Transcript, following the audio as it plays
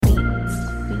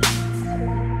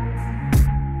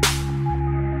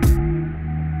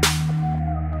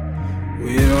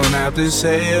have to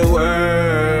say a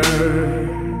word.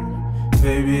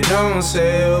 Baby, don't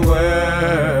say a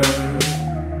word.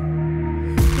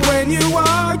 When you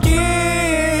walk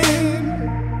in,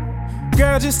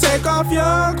 girl, just take off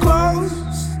your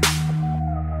clothes.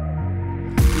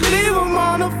 Leave them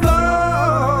on the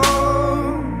floor,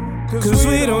 'cause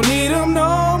we don't need them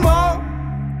no more.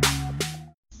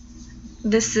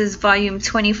 This is volume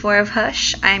 24 of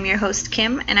Hush. I am your host,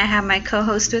 Kim, and I have my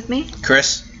co-host with me,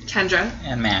 Chris, Kendra,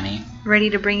 and Manny, ready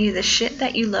to bring you the shit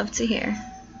that you love to hear.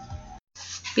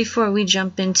 Before we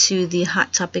jump into the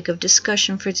hot topic of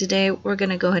discussion for today, we're going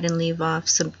to go ahead and leave off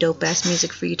some dope-ass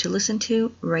music for you to listen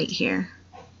to right here.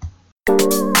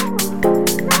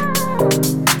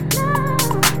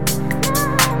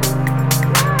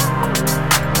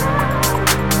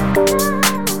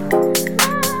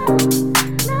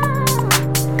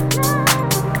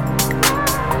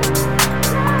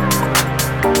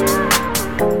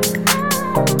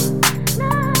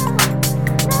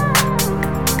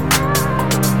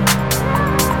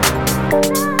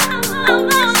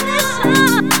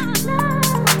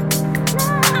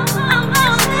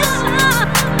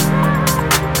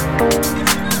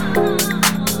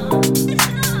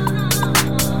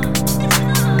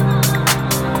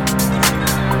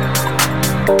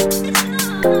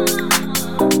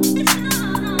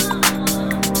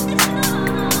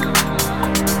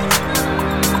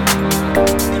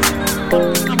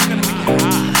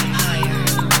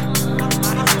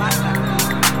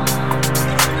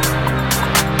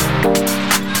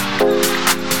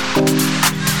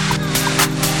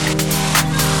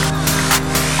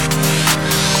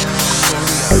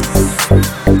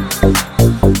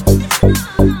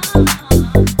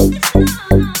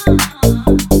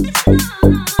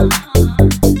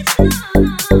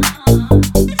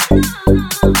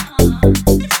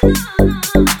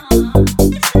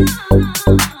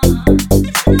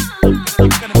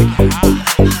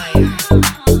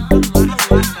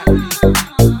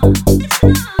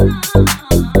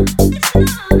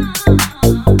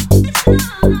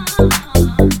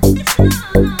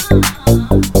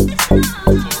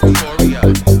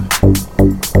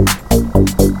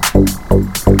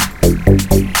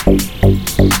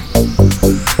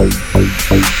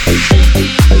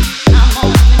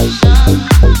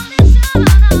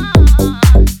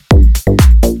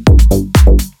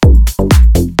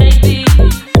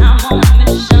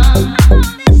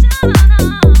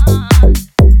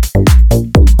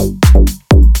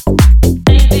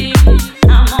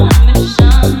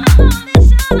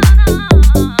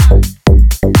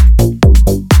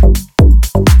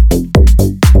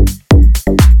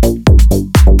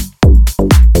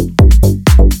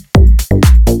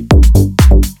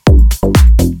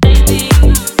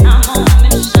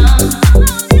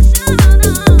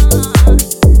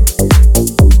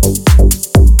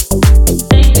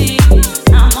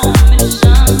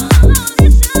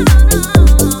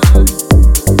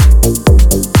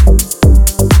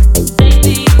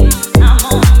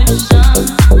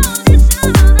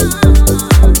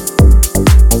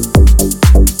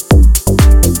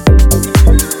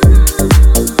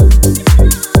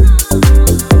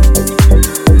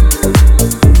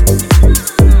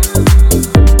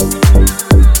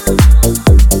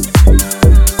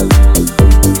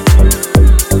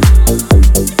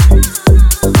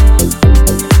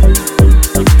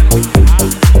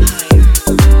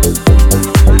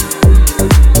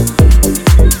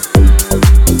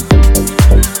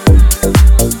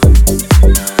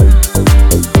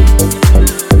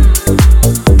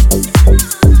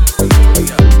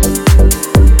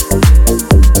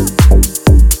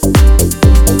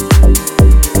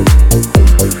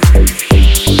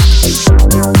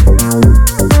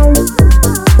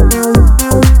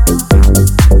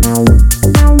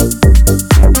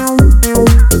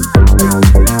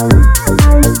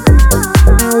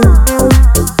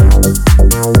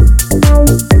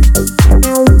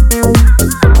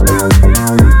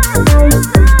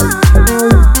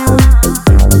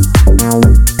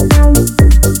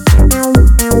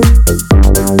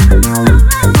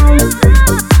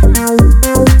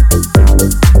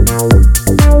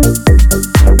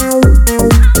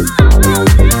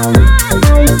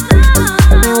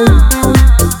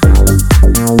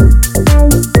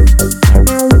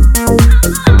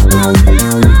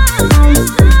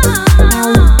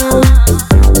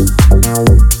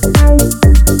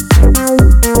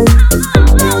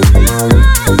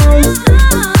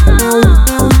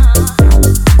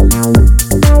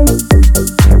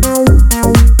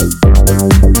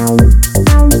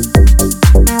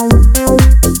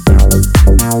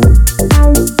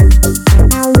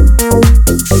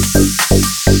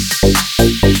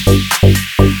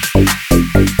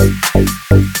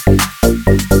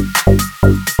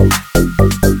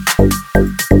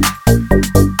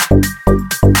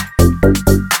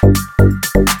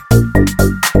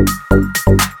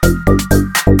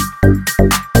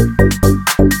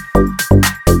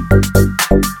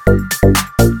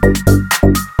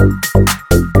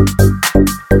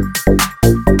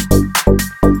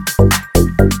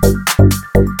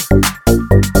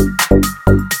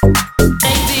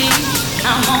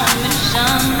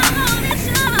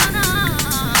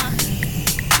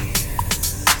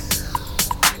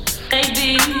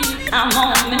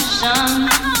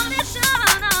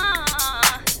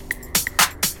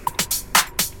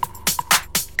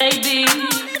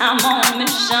 I'm on a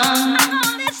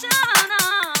mission.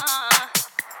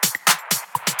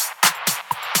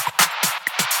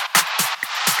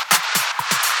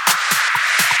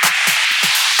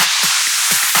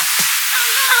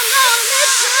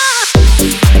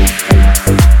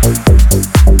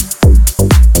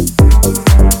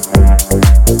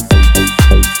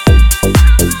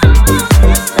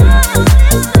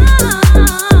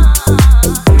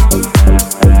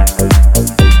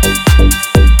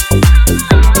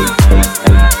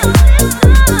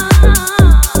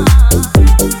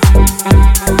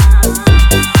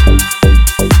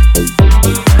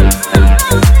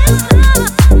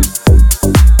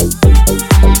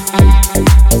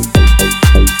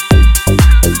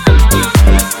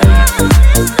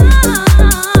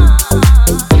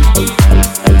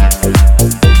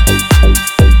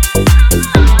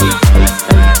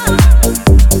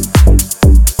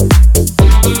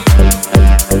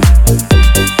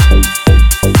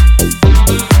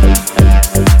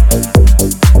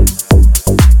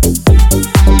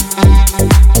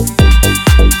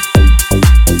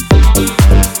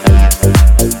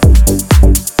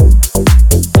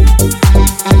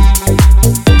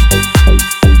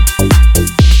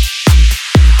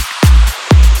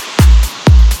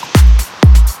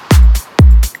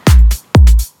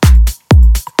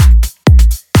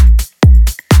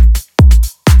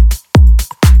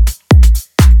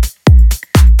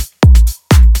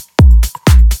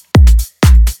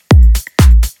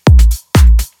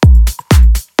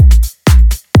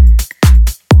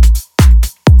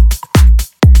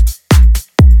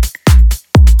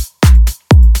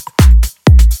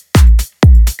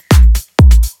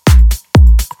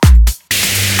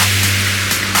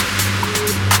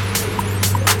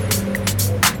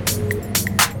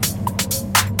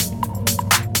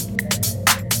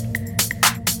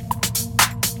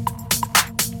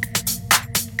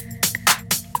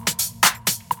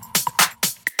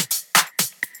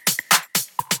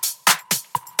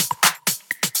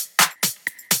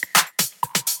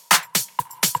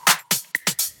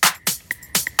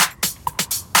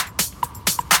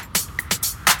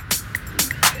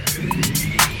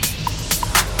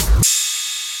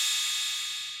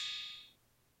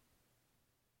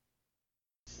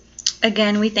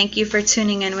 Again, we thank you for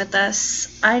tuning in with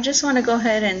us. I just want to go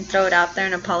ahead and throw it out there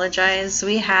and apologize.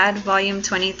 We had volume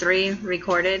 23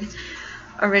 recorded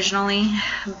originally,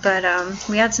 but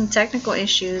we had some technical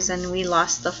issues and we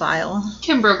lost the file.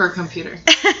 Kim broke our computer.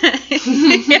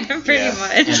 Yeah, pretty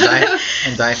much.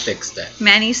 And I fixed it.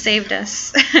 Manny saved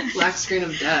us. Black screen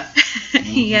of death.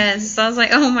 Yes, I was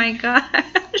like, oh my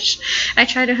gosh. I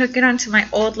tried to hook it onto my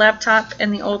old laptop,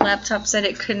 and the old laptop said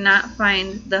it could not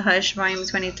find the Hush Volume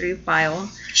 23 file.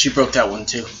 She broke that one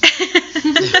too.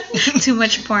 Too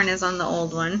much porn is on the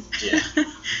old one. Yeah.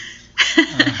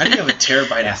 How do you have a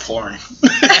terabyte of porn?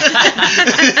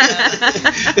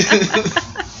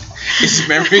 His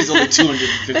memory is only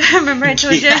 250. Remember I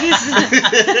told you How do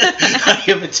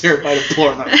you have a terabyte of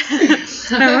porn?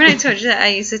 Remember when I told you that I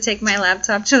used to take my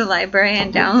laptop to the library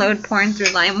and download porn through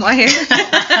LimeWire?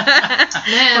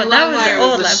 Man, well, that was the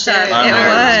old laptop.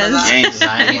 It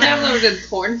was. You downloaded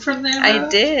porn from there, though? I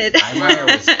did. LimeWire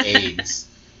was AIDS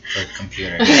for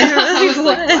computers. It really was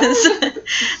like,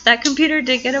 was. That computer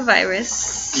did get a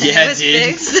virus. Yeah, it was it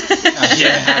did. fixed. I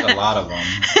had a lot of them.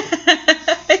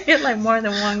 You're like more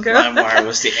than one girl. LimeWire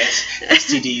was the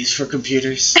STDs for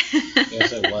computers.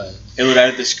 Yes, it was. It would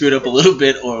either screw it up a little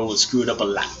bit or it would screw it up a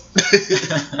lot. Do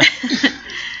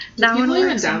That one people even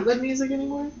works. download music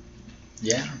anymore?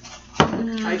 Yeah.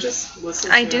 I just listen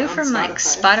to I it do on from Spotify. like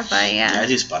Spotify, Yeah, I yeah.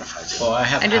 do Spotify too. Well, I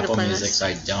have I do the Apple playlist. Music, so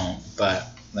I don't. But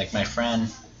like my friend,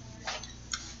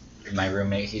 my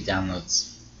roommate, he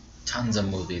downloads tons of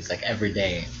movies like every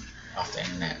day off the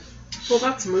internet. Well,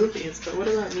 that's movies, but what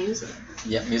about music?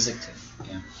 Yeah, music too.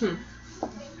 Yeah.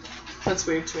 That's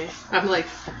weird to me. I'm like,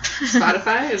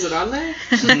 Spotify? Is it on there?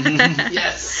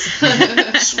 Yes.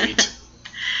 Sweet.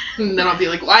 And then I'll be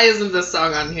like, why isn't this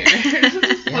song on here? What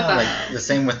Yeah, the like hell? the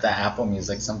same with the Apple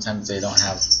Music. Sometimes they don't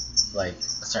have like a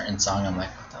certain song. I'm like,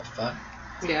 what the fuck?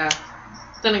 Yeah.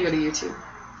 Then I go to YouTube.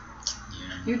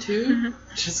 Yeah. YouTube?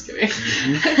 Just kidding.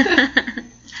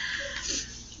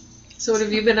 So what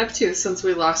have you been up to since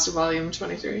we lost volume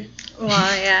 23?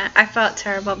 Well, yeah, I felt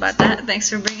terrible about that. Thanks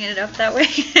for bringing it up that way.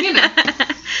 You know.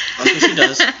 That's what she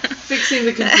does. Fixing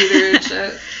the computer and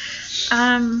shit.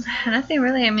 Nothing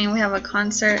really. I mean, we have a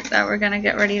concert that we're gonna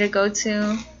get ready to go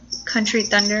to. Country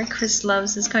Thunder. Chris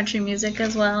loves his country music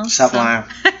as well. Sublime.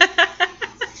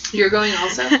 You're going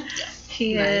also?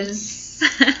 He Nice. is.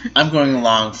 I'm going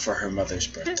along for her mother's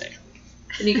birthday.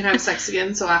 And you can have sex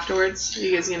again, so afterwards,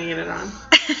 you guys gonna get it on?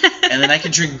 and then I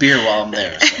can drink beer while I'm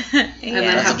there. So. And then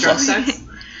That's have a drug plus. sex.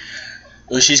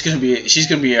 Well, she's gonna be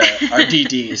our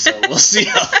DD, so we'll see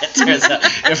how that turns out.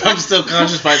 If I'm still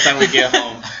conscious by the time we get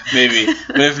home, maybe.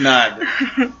 But if not,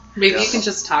 Maybe you can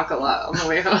just talk a lot on the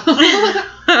way home.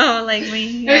 Oh, like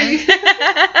me. Yeah.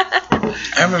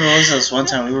 I remember what was this one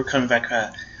time we were coming back.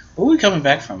 Where were we coming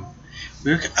back from?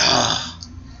 We were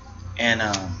and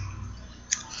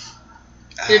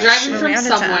You're driving We're from out of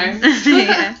somewhere.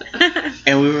 town.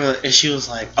 Yeah. and she was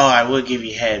like, "Oh, I would give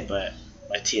you head, but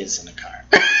my Tia's in the car."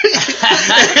 I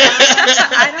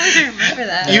don't even remember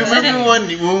that. You remember when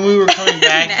we were coming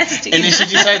back, Nasty. and then she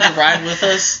decided to ride with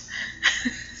us?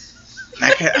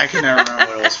 I can never remember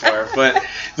what it was for, but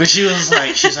she was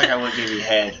like, I would give you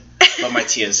head, but my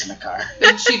Tia's in the car.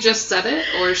 And she just said it,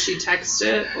 or she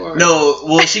texted it, or No,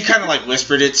 well, she kind of like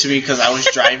whispered it to me because I was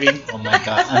driving. Oh my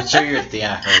god, I'm sure your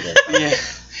Thea heard it. Yeah.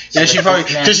 Yeah, she probably,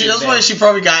 because she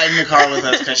probably got in the car with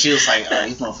us because she was like,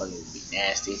 these motherfuckers would be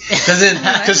nasty. Because then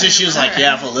she was like,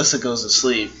 yeah, if Alyssa goes to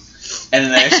sleep. And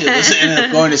then actually Alyssa ended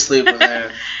up going to sleep, and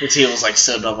then Tia was like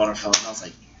sitting up on her phone. And I was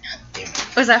like, God damn it.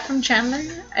 Was that from Chandler?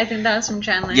 I think that was from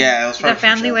Chandler. Yeah, it was probably the from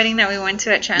family Chandler. wedding that we went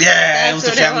to at Chandler. Yeah, it was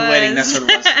the family wedding. That's what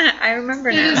it was. I remember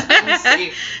it now. is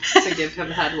unsafe to give him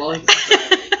head while he's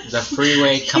driving. The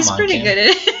freeway, come He's on, pretty Kim. good at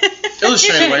it. It was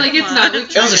straight away. Like it's not.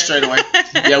 It was a straightaway.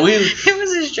 Yeah, It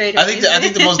was a straight away. I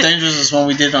think the most dangerous is when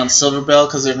we did it on Silver Bell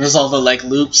because there's all the like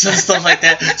loops and stuff like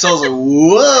that. So I was like,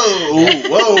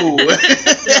 whoa.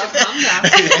 Yeah, calm down.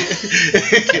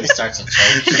 Kim starts to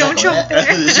choke. Don't choke there.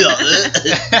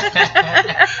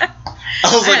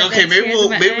 I was like, Alright, okay, then tears in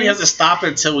my maybe we have eyes. to stop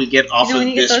until we get off You know of when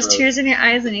you get this those road. tears in your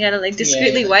eyes and you gotta like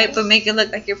discreetly Yeah. wipe but make it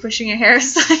look like you're pushing your hair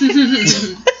aside.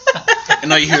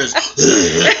 And all you hear is.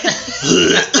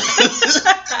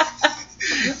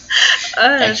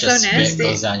 Oh, that's so Extra spit nasty.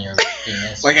 goes down your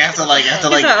penis. Like I have to do like oh,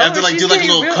 do like a she's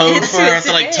little getting code real for her. I have to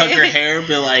into it like tug her today. hair,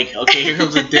 be like, okay, here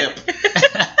comes a dip.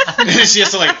 And then she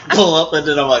has to like pull up, and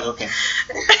then I'm like, okay.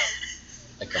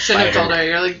 Like a Shouldn't have fighter. told her.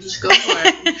 You're like, just go for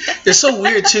it. It's so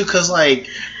weird too, cause like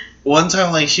one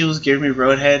time like she was giving me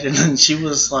roadhead, and then she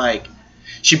was like,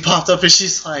 she popped up and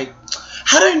she's like,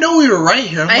 how did I know we were right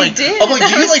here? I'm I like, did. I'm like, do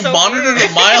That you was like so monitor weird.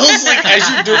 the miles like as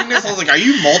you're doing this? I was like, are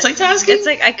you multitasking? It's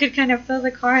like I could kind of feel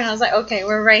the car and I was like, okay,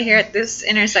 we're right here at this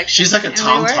intersection. She's like a And we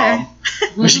tom were. tom.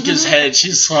 When she gives head,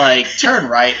 she's like, turn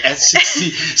right at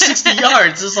 60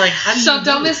 yards. It's like, how do you So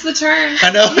don't do miss the turn. it?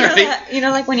 I know, You know, right? you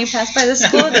know, like when you pass by the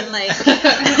school, then like.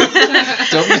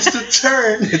 Don't miss the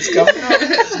turn. It's coming up.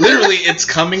 Literally, it's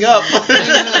coming up.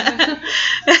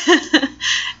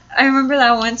 I remember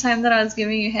that one time that I was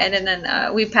giving you head, and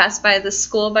then we passed by the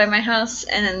school by my house,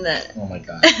 and then Oh my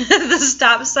god. the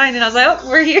stop sign, and I was like, "Oh,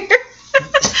 we're here."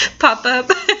 Pop up.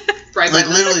 Right Like,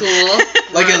 by the literally- school.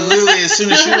 Like, it literally, as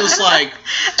soon as she was like,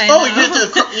 I oh, know.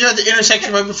 you're at the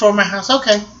intersection right before my house.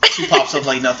 Okay. She pops up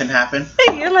like nothing happened.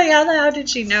 You're like, how the hell did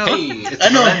she know? Hey, it's I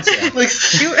know. Valencia. Like,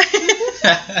 You-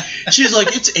 she's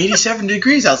like, it's 87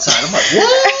 degrees outside. I'm like,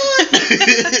 what?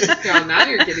 Girl, now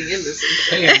you're getting into this.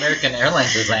 Hey, American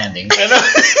Airlines is landing. I know.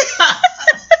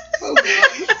 Oh,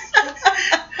 God.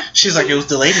 She's like, it was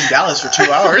delayed in Dallas for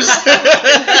 2 hours.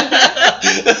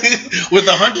 With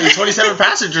 127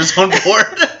 passengers on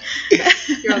board.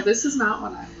 Girl, this is not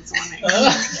what I was wanting.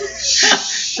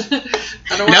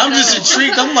 I don't Now wanna I'm just know.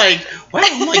 intrigued. I'm like, wow.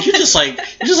 I'm like, you're just like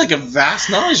a vast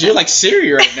knowledge. You're like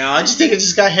Siri right now. I just think I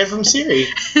just got head from Siri.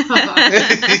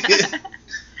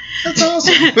 That's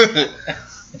awesome.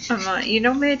 You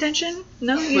don't pay attention?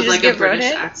 No, you With just like a get British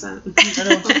roadhead? accent. I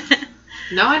know.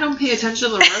 No, I don't pay attention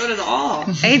to the road at all.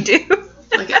 I do.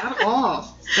 Like, at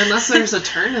all. Unless there's a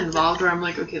turn involved where I'm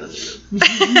like, okay, let me move.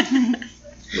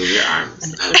 Move your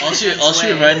arms. All she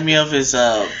reminded me of is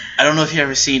I don't know if you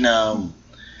ever seen I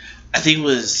think it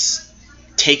was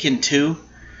Taken 2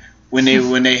 when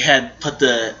they had put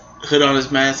the hood on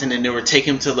his mask and then they were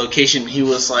taking him to a location. He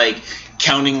was like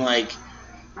counting like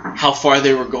how far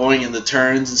they were going in the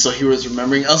turns, and so he was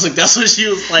remembering. I was like, that's what she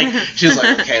was like. She was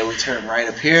like, okay, we turn right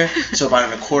up here, so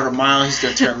about in a quarter mile he's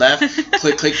gonna turn left.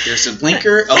 Click, click. There's a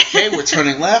blinker. Okay, we're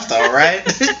turning left. All right.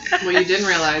 What you didn't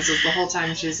realize is the whole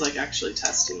time she's like actually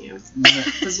testing you.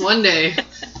 Because one day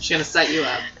she's gonna set you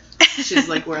up. She's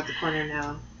like, we're at the corner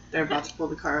now. They're about to pull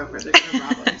the car over. They're gonna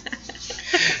rob us.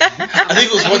 I think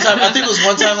it was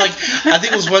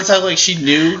one time like she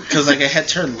knew because like I had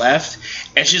turned left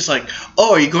and she's like,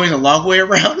 oh, are you going a long way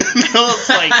around? And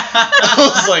I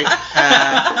was like,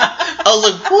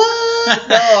 what?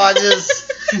 No, I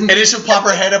just. And then she'll pop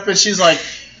her head up and she's like,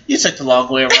 you took the long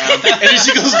way around. And then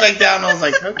she goes back down and I was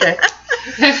like, okay.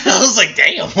 I was like,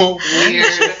 damn. Weird.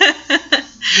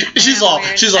 She's Yeah, all,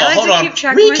 weird. she's I all, like hold to on, keep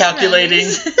track of my recalculating.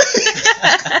 surroundings.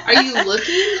 Are you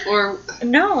looking or?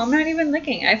 No, I'm not even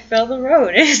looking. I feel the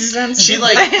road. It's She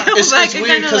like it's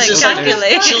weird because it's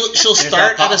like she'll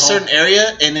start at a certain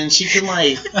area and then she can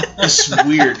like it's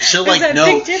weird. She'll like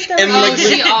know and Oh, like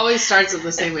she always starts at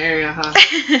the same area, huh?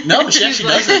 no, she actually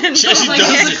doesn't. She actually Like it's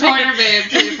a doesn't. corner, babe.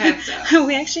 Put your pants down.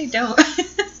 We actually don't.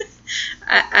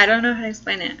 I don't know how to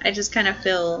explain it. I just kind of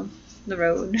feel the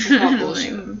road. Oh,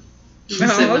 bullshit. You can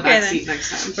sit in the okay back then. seat next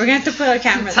time. We're gonna have to put a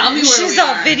camera. Tell there. me where She's we all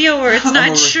are. video where it's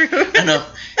not true. I know.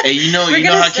 Hey, you know We're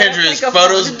how gonna set up, Kendra is. like, a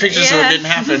Photos phone. and pictures so it didn't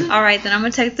happen. All right, then I'm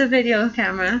gonna take the video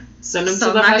camera. Send them So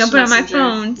to the I'm not gonna put it on my Messenger.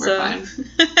 phone. We're So fine.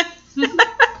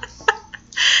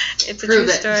 it's a Prove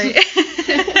true it. story.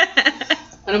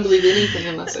 I don't believe anything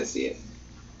unless I see it.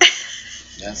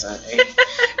 That's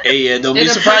hey, don't be In a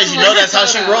surprised. You know that's how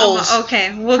she photo. rolls.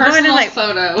 Okay, we'll go ahead Personal and like.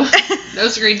 photo. No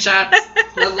screenshots.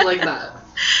 Nothing like that.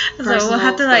 So we'll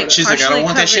have to like. She's like, I don't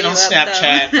want that shit on partially cover you up,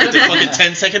 Snapchat though. with the fucking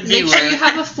 10-second Make viewer. sure you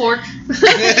have a fork.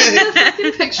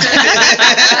 Picture.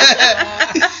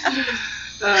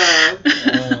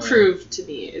 Prove to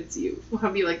me it's you.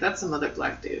 I'll be like, that's some other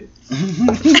black dude.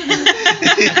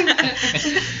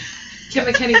 Kim,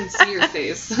 I can't even see your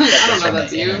face. I don't know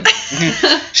that's you.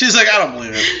 She's like, I don't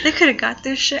believe it. They could have got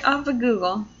this shit off of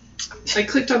Google. I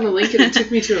clicked on the link and it took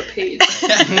me to a page.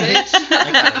 Bitch.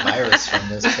 I got a virus from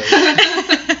this page.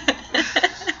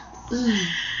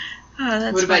 Oh,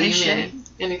 that's What about funny you, shit. Manny?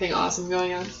 Anything awesome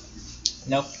going on?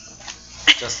 Nope.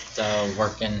 Just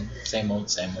working, same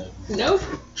old. Nope.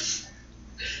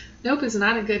 Nope is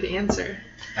not a good answer.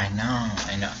 I know.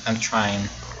 I'm trying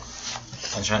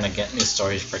to get new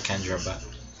stories for Kendra, but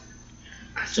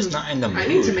just not in the mood. I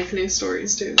need to make new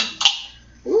stories too.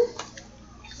 Woo.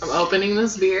 I'm opening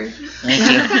this beer.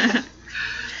 Thank you.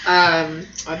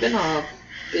 I've been all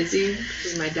busy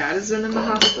because my dad has been in the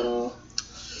hospital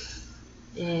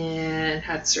and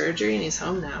had surgery and he's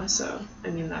home now, so I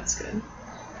mean that's good.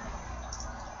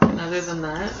 And other than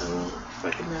that, I don't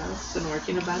fucking know. Been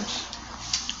working a bunch.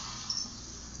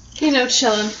 You know,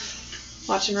 chilling,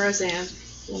 watching Roseanne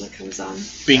when it comes on.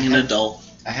 Being an adult.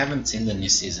 I haven't seen the new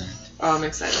season. Oh, I'm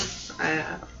excited.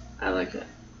 I like it.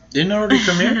 Didn't already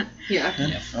premiere? Yeah.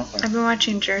 Yeah. Okay. I've been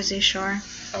watching Jersey Shore.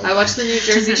 I watched the new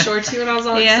Jersey Shore too, and I was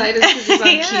all Yeah. excited because it's on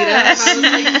Yeah. keto. And I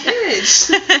was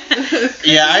like, bitch.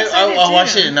 Yeah, excited I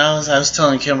watched too. it and I was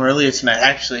telling Kim earlier tonight.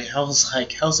 Actually, I was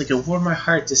like, it warmed my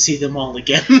heart to see them all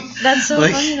again. That's so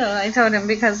Like- funny though. I told him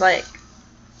because like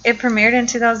it premiered in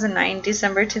 2009,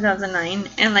 December 2009,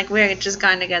 and like we had just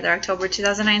gotten together October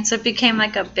 2009, so it became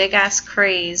like a big ass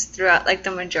craze throughout like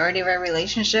the majority of our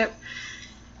relationship.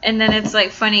 And then it's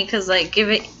like funny because like give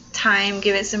it time,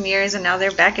 give it some years, and now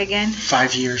they're back again.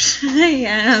 5 years.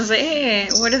 Yeah, and I was like, hey,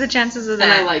 what are the chances of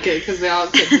And I that? like it because they all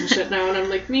have kids and shit now, and I'm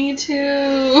like, me too.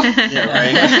 Yeah,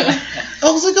 right. I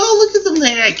was like, oh, look at them.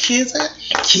 They had kids. I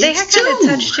had kids They had too. kind of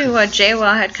touched to what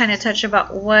JWoww had kind of touched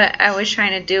about what I was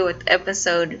trying to do with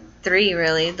episode 3,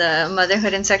 really, the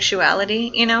motherhood and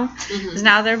sexuality, you know? Mhm. 'Cause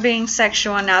now they're being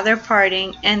sexual, now they're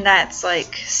partying, and that's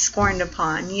like scorned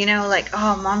upon, you know? Like,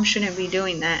 oh, mom shouldn't be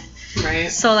doing that.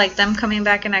 Right. So, like, them coming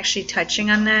back and actually touching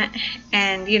on that,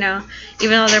 and, you know,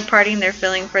 even though they're partying, they're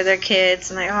feeling for their kids,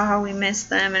 and like, oh, how we miss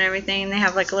them and everything, and they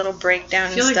have like a little breakdown I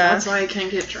and feel like stuff. that's why I can't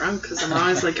get drunk because I'm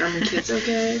always like, are my kids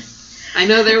okay? I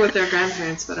know they're with their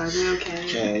grandparents, but are they okay?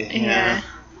 Okay. Yeah.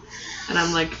 And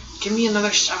I'm like, give me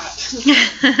another shot. Damn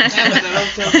it, I don't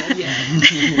feel good yet.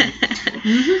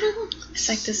 It's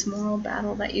like this moral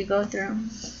battle that you go through.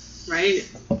 Right?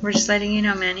 We're just letting you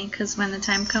know, Manny, because when the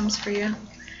time comes for you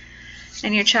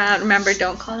and your child, remember,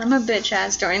 don't call them a bitch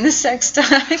ass during the sex talk.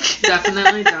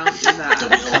 Definitely don't do that.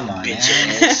 Come on, Bitch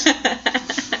man.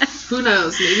 ass. Who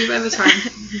knows? Maybe by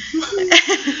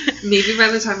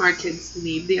the time our kids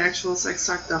need the actual sex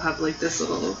talk, they'll have like this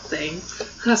little thing,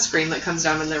 a screen that comes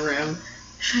down in their room.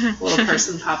 A little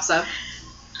person pops up.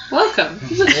 Welcome.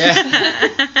 Yeah.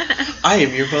 I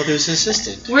am your brother's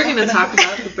assistant. We're gonna talk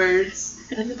about the birds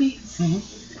and the bees.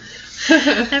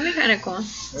 That'd be kind of cool.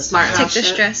 Smart Take house the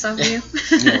shit. stress off you.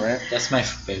 Yeah, right. That's my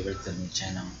favorite Disney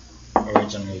Channel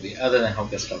original movie, other than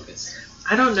Hocus Pocus.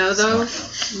 I don't know though.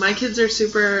 Smart. My kids are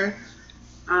super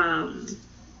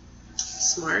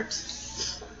smart.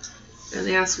 And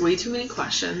they ask way too many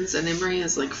questions. And Emery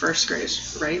is like first grade,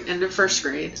 right? End of first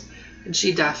grade. And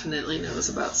she definitely knows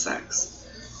about sex.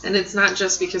 And it's not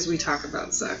just because we talk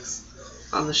about sex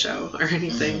on the show or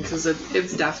anything, because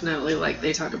it's definitely like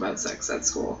they talk about sex at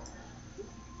school.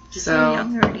 So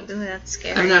young already. Ooh, that's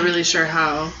scary. I'm not really sure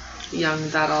how young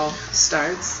that all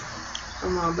starts.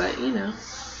 But you know,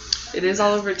 it is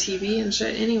all over TV and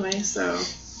shit anyway, so.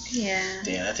 Yeah.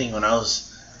 Damn, I think when I was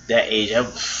that age, I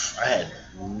had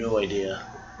no idea.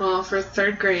 Well, for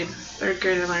third grade I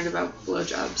learned about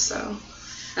blowjobs, so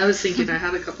I was thinking I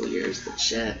had a couple years, but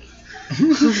shit.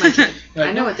 My kid,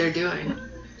 I know what they're doing.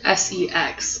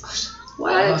 SEX.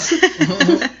 What?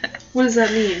 What does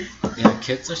that mean? Yeah,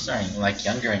 kids are starting like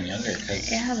younger and younger.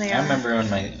 Cause Yeah, they I are. remember when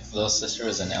my little sister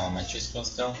was in elementary school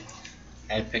still.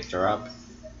 I picked her up,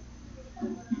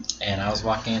 and I was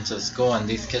walking into the school, and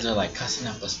these kids are like cussing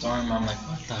up a storm. I'm like,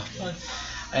 what the fuck?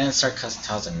 I didn't start cussing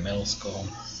until I was in middle school.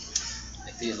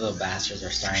 Like these little bastards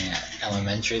are starting at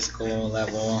elementary school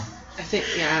level. I think,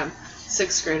 yeah,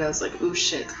 6th grade I was like, ooh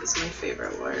shit is my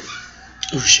favorite word.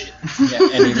 Oh shit. Yeah,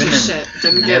 and even in Shit.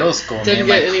 Didn't middle get, school, didn't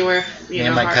get anywhere. me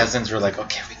and my hard. cousins were like,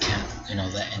 okay, we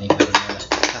can't, let anybody know that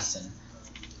we're cussing.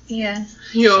 Yeah.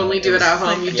 You So only do it it at was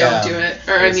home, you like- don't yeah. do it.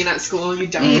 Or, I mean, at school, you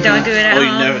don't You don't do it at Oh,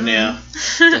 home. you never know.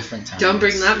 Different times. Don't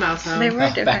bring that mouth home. They were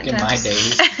different Back in my times.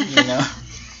 days,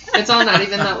 It's all not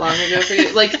even that long ago for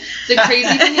you. Like, the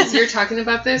crazy thing is you're talking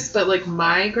about this, but, like,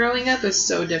 my growing up is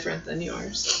so different than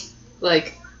yours.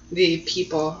 Like, the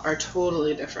people are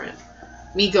totally different.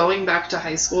 Me going back to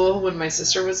high school when my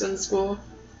sister was in school,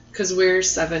 because we're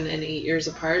 7 and 8 years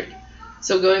apart.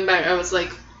 So going back, I was like,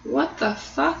 what the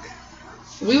fuck?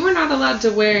 We were not allowed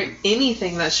to wear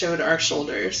anything that showed our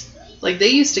shoulders. Like, they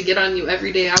used to get on you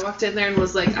every day. I walked in there and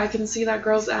was like, I can see that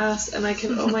girl's ass, and I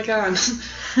can, oh my god,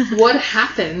 what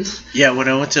happened? Yeah, when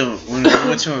I went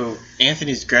to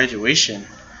Anthony's graduation,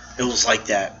 it was like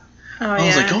that. Oh, I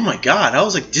was like, oh my god. I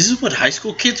was like, this is what high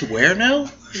school kids wear now?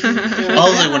 I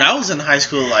was like, when I was in high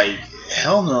school, like,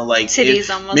 hell no. Like, Titties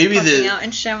almost maybe popping out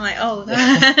and shit. I'm like, oh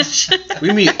gosh.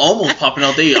 we mean almost popping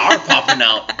out. They are popping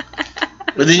out.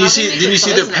 But then you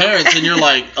see their parents, and you're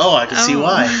like, oh, I can see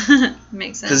why.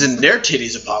 Makes sense. Because then their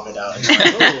titties are popping out. And you're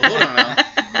like, oh, hold on now.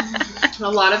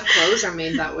 A lot of clothes are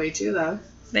made that way too, though.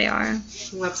 They are. And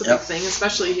that's a Yep. big thing,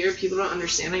 especially here. People don't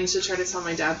understand. I used to try to tell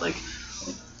my dad, like,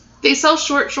 they sell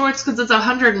short shorts because it's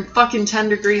 110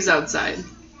 degrees outside.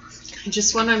 I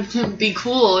just want to be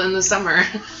cool in the summer.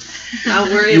 Not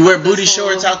worry. You wear about this booty whole-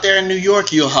 shorts out there in New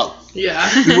York, you'll help. Yeah.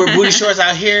 You wear booty shorts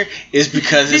out here is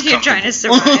because it's You're trying to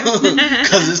survive.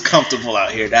 Because it's comfortable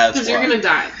out here. That's Because why. you're gonna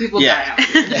die. People Yeah. die out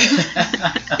here.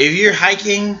 If you're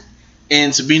hiking in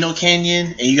Sabino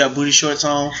Canyon and you got booty shorts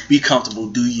on, be comfortable.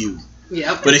 Do you?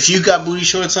 Yep. But if you got booty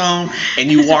shorts on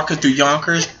and you walking through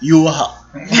Yonkers, you will help.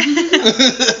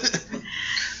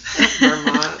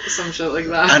 Vermont, some shit like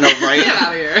that. I know, right? Get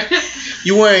out of here.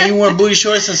 You wearing booty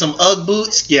shorts and some Ugg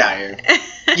boots? Get out here.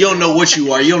 You don't know what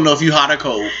you are. You don't know if you hot or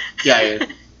cold. Get out here.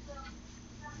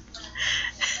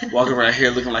 Walking around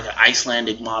here looking like an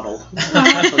Icelandic model.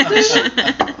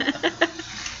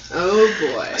 Oh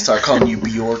boy. I start calling you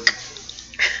Bjork.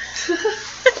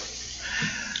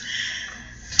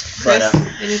 Chris, But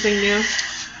anything new?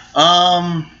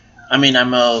 I mean,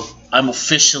 I'm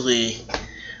officially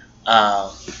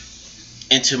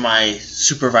into my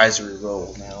supervisory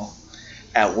role now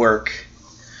at work.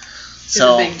 He's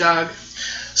a big dog.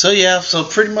 So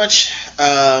pretty much,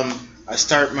 I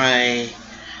start my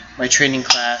training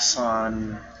class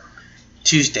on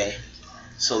Tuesday.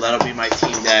 So that'll be my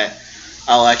team that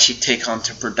I'll actually take on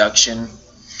to production.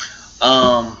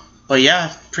 But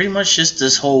yeah, pretty much just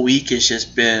this whole week has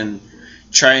just been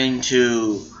trying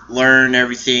to learn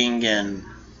everything and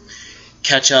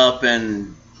catch up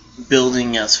and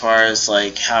building as far as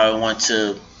like how I want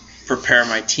to prepare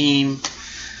my team.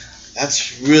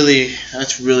 That's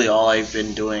really all I've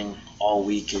been doing all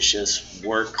week is just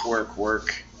work.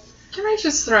 Can I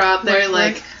just throw out there,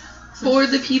 like, for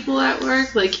the people at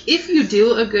work, like, if you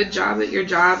do a good job at your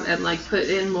job and, like, put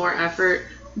in more effort,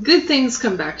 good things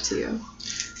come back to you.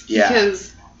 Yeah.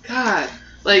 Because, God,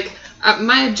 like,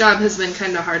 my job has been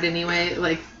kind of hard anyway.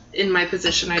 Like, in my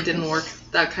position, I didn't work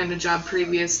that kind of job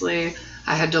previously.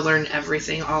 I had to learn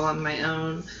everything all on my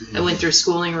own. I went through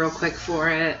schooling real quick for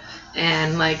it.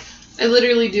 And, like, I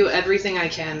literally do everything I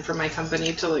can for my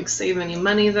company to, like, save any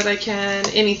money that I can,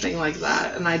 anything like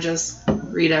that. And I just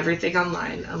read everything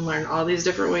online and learn all these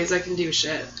different ways I can do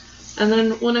shit. And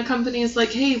then when a company is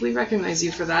like, hey, we recognize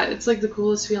you for that, it's, like, the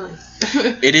coolest feeling.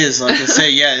 It is, like I said,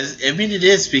 yeah. I mean, it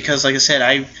is because, like I said,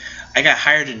 I got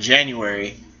hired in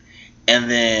January,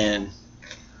 and then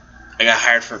I got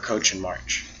hired for a coach in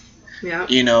March. Yeah.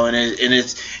 You know, and it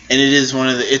is one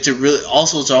of the. It's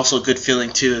also a good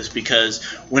feeling too, is because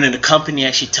when a company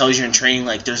actually tells you in training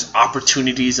like there's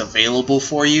opportunities available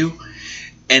for you,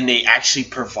 and they actually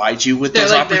provide you with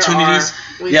those opportunities.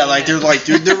 Yeah, like there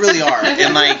really are,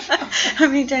 and like. How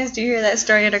many times do you hear that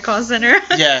story at a call center?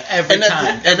 Yeah, Every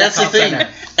time. And that's the thing.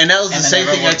 Center. And that was the And same it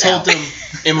never thing I worked told out. them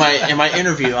in my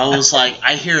interview. I was like,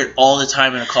 I hear it all the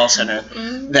time in a call center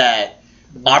that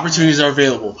opportunities are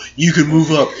available. You can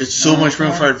move up. It's so much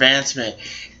room for advancement.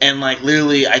 And like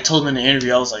literally, I told them in the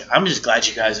interview, I was like, I'm just glad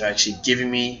you guys are actually giving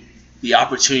me the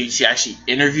opportunity to actually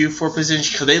interview for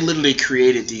positions, because they literally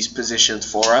created these positions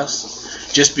for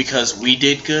us just because we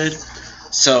did good.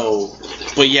 So,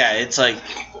 but yeah, it's like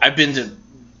I've been to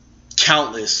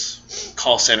countless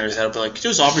call centers that'll be like,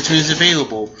 there's opportunities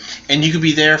available, and you could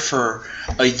be there for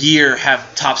a year,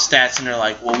 have top stats, and they're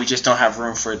like, well, we just don't have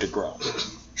room for it to grow.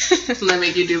 And they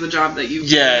make you do the job that you've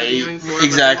Yeah, been interviewing for,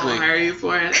 exactly. but they won't hire you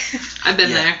for it. I've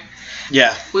been there.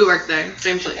 Yeah. We work there,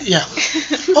 same place. Yeah.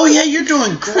 Oh yeah, you're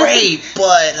doing great,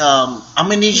 but I'm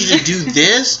gonna need you to do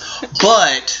this,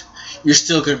 but you're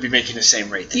still gonna be making the same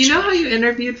rate. You know how you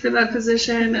interviewed for that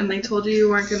position and they told you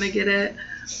weren't gonna get it?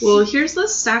 Well, here's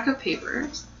this stack of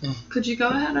papers. Could you go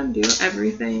ahead and do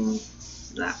everything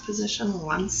that position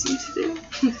wants you to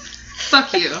do?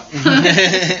 Fuck you.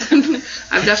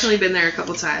 I've definitely been there a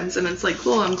couple times, and it's like,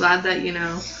 cool, I'm glad that, you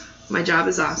know, my job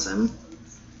is awesome.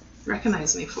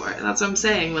 Recognize me for it. That's what I'm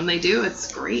saying. When they do,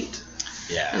 it's great.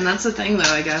 Yeah. And that's the thing, though,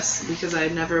 I guess, because I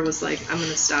never was like, I'm going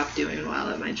to stop doing well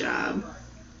at my job.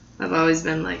 I've always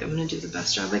been like, I'm going to do the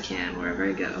best job I can wherever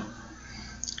I go.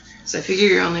 So I figure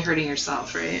you're only hurting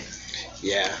yourself, right?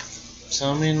 Yeah. So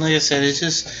I mean, like I said, it's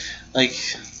just like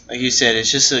you said,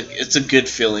 it's a good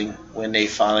feeling when they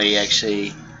finally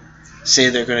actually say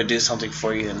they're going to do something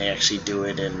for you and they actually do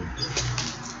it, and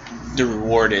the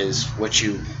reward is what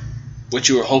you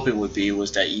were hoping would be,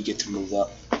 was that you get to move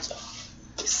up. So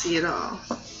See it all.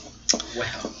 Wow.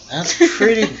 that's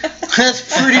pretty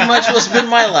much what's been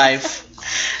my life.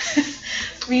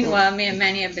 Meanwhile, me and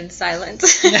Manny have been silent.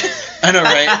 I know,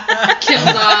 right? Kim's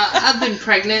I've been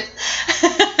pregnant. She's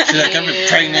like, I've been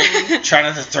pregnant, trying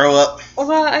not to throw up.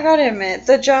 Well, I gotta admit,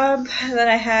 the job that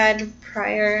I had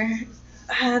prior,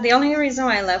 the only reason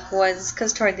why I left was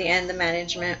because toward the end, the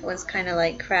management was kind of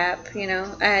like crap, you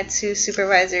know. I had 2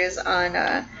 supervisors on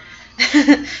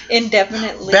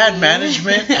indefinite leave. Bad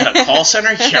management at a call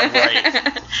center? Yeah,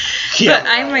 right. But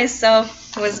I myself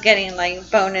was getting like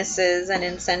bonuses and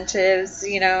incentives,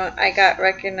 you know. I got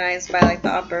recognized by like the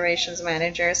operations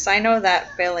manager, so I know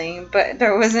that feeling, but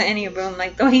there wasn't any room,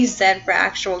 like the way you said, for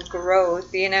actual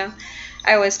growth, you know.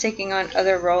 I was taking on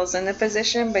other roles in the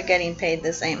position but getting paid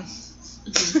the same.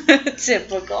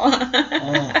 Typical.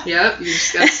 Yep, you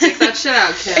just got to stick that shit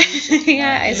out, Kim.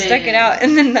 Yeah, I stuck it out,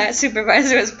 and then that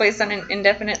supervisor was placed on an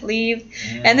indefinite leave,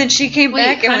 and then she came Wait,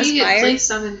 back and how was do you get fired.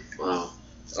 placed on Well,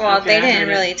 Okay, they I didn't heard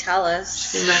it. really tell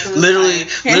us. Literally,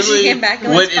 And she came back and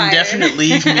was what fired. indefinite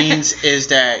leave means is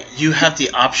that you have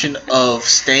the option of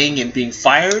staying and being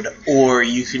fired, or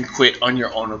you can quit on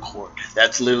your own accord.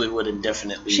 That's literally what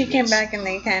indefinite leave She is. came back and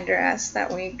they canned her ass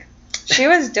that week. She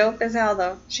was dope as hell,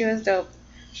 though. She was dope.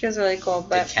 She was really cool,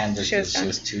 They but canned her she was because she done.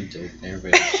 was too dope.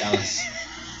 Everybody was jealous.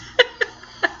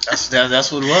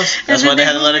 That's what it was. That's And why then they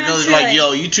had to let her they go. moved They're on to, like,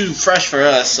 yo, you too fresh for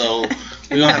us, so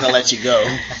we don't have to let you go.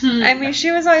 I mean,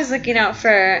 she was always looking out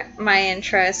for my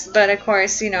interests, but of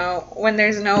course, you know, when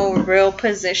there's no real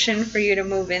position for you to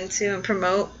move into and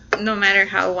promote, no matter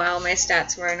how well my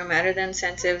stats were, no matter the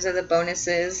incentives or the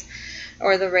bonuses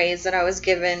or the raise that I was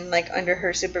given, like under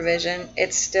her supervision,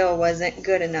 it still wasn't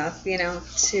good enough, you know,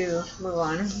 to move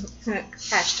on.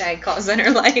 Hashtag call center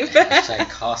life. Hashtag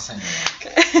call center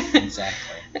life.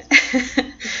 Exactly.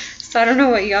 So I don't know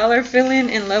what y'all are feeling,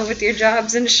 in love with your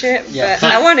jobs and shit, Yeah,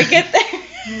 but I want to get there.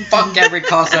 Fuck every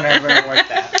call center I've ever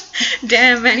worked at.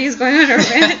 Damn, man, he's going on a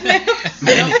rant now.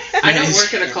 I don't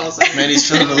work at a call center. Manny's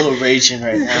feeling a little raging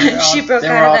right now. She broke They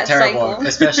out were of all that terrible, cycle.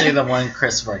 especially the one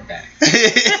Chris worked at.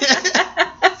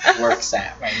 Works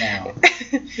at right now.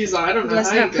 He's like, I don't know Let's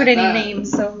how you not got put any that.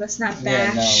 names, so let's not Yeah,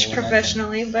 no, bash we're not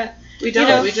professionally, but We don't.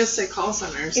 You know. We just say call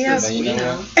centers. Yeah. 'Cause But you we know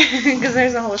know. what? because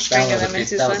there's a whole string That of them in was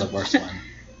the Tucson. worst one.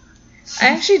 I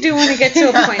actually do want to get to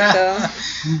a point, though.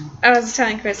 I was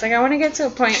telling Chris, like, I want to get to a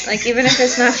point, like, even if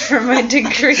it's not for my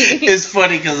degree. It's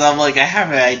funny because I'm like, I have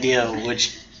an idea of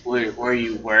where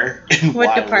you were and What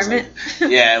why it was department? like,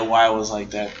 yeah, and why it was like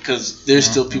that. Because there's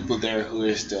still people there who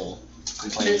are still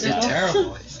complaining Miserable. about it.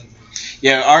 Terrible.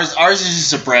 Yeah, ours is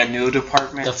just a brand new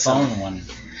department. The so- phone one.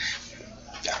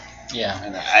 Yeah.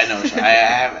 I know.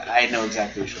 I know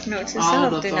exactly which one. Note to All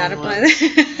self, the do not phone apply ones.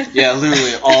 that. Yeah,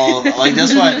 literally all. Like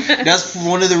that's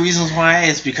one of the reasons why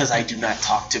is because I do not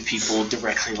talk to people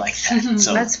directly like that.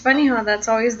 So That's funny how that's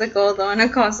always the goal, though, in a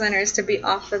call center, is to be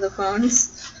off of the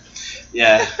phones.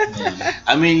 yeah. Yeah.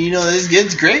 I mean,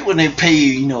 it's great when they pay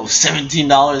you,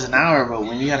 $17 an hour, but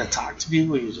when you got to talk to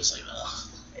people, you're just like, ugh,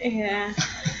 Yeah,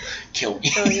 kill me.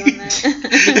 feel you on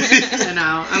that. I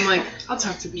know. I'm like, I'll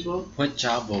talk to people. What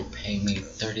job will pay me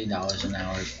 $30 an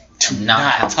hour Do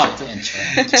not have talk to to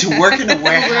interact. to work in a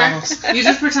warehouse. You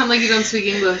just pretend like you don't speak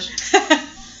English.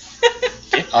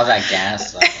 All that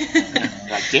gas. Like,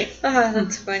 Like it. Oh,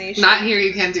 that's funny. Not here,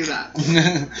 you can't do that.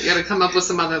 You gotta come up with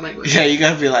some other language. Yeah, you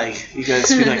gotta be like, you gotta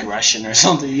speak like Russian or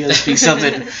something. You gotta speak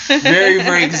something very,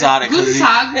 very exotic. Guten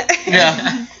Tag.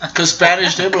 Yeah, because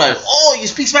Spanish, they'll be like, oh, you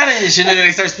speak Spanish, and then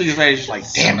they start speaking Spanish, like,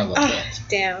 son damn. of a bitch.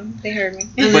 Damn, they heard me.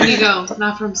 And then you go,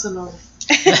 not from Sonora.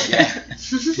 Yeah.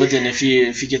 But then if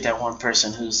you get that one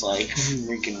person who's like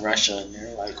freaking Russia, and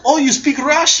they're like, oh, you speak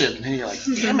Russian, and you're like,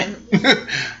 damn it.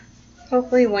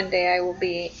 Hopefully one day I will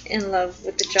be in love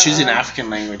with the job. Choose an African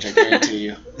language, I guarantee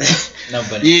you.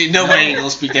 Nobody. Nobody ain't gonna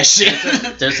speak that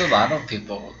shit. There's a lot of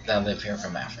people that live here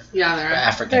from Africa. Yeah, there are.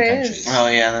 African There countries. is. Oh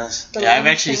yeah, that's. The Yeah, I've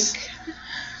long actually. sink.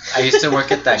 I used to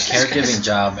work at that caregiving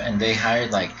job, and they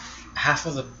hired like half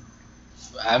of the.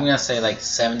 I'm gonna say like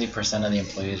 70% of the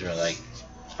employees were like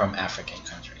from African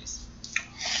countries.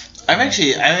 I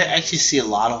actually see a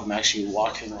lot of them actually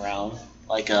walking around,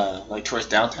 like towards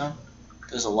downtown.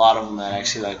 There's a lot of them that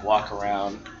actually like walk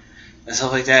around and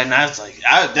stuff like that. And I was like,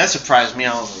 that surprised me.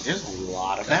 I was like, there's a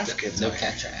lot of Africans. They'll out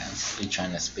catch your ass. You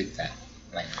trying to speak that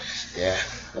language? here. Yeah,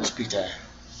 they'll speak that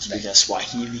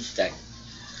Swahili. That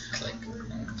click.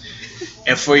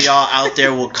 And for y'all out there,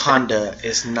 Wakanda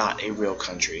is not a real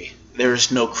country. There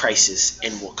is no crisis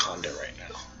in Wakanda right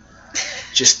now.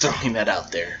 Just throwing that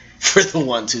out there for the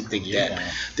ones who think that.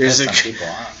 There's some people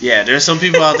out. Yeah, there's some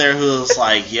people out there who's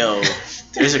like, yo,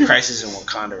 there's a crisis in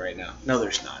Wakanda right now. No,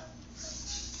 there's not.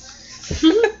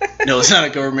 No, it's not a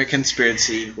government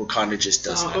conspiracy. Wakanda just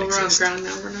does not Over exist. on ground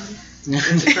number 9.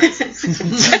 There's a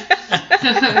crisis.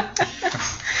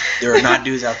 There are not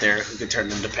dudes out there who can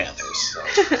turn into panthers.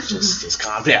 So just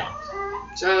calm down.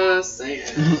 Just saying.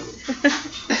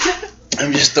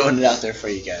 I'm just throwing it out there for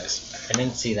you guys. I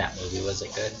didn't see that movie. Was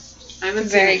it good? I haven't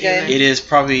Very seen it good. either. It is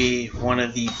probably one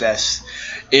of the best.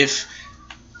 If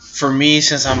for me,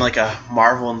 since I'm like a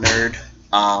Marvel nerd,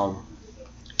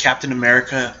 Captain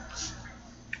America,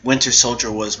 Winter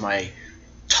Soldier was my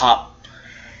top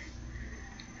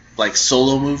like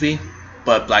solo movie,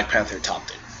 but Black Panther topped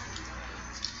it.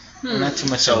 I'm not too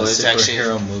much So of a it's actually-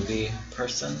 superhero movie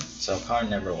person, so I'll probably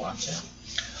never watch it.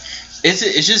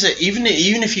 It's just that even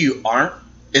if you aren't,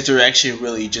 it's actually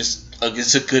really just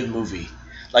it's a good movie.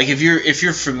 Like if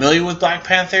you're familiar with Black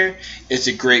Panther, it's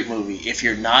a great movie. If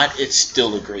you're not, it's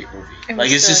still a great movie. It Like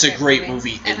was it's just still a great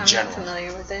movie and in I'm general. not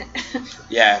familiar with it.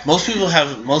 Yeah, most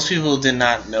people did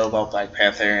not know about Black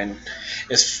Panther, and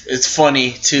it's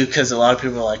funny too because a lot of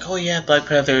people are like, oh yeah, Black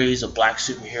Panther, he's a black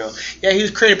superhero. Yeah, he was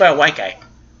created by a white guy.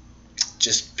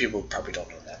 Just people probably don't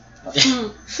know that.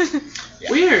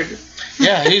 Yeah. Weird.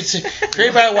 Yeah, he's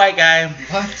created by a white guy,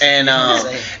 What? and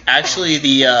actually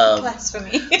the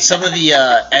Blasphemy. some of the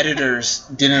editors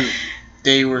didn't.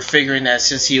 They were figuring that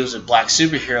since he was a black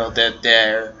superhero, that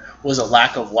there was a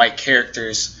lack of white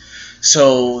characters,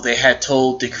 so they had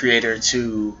told the creator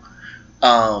to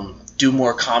do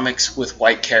more comics with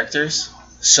white characters.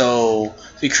 So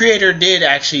the creator did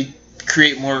actually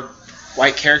create more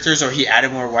white characters, or he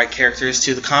added more white characters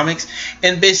to the comics,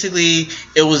 and basically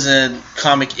it was a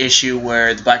comic issue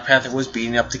where the Black Panther was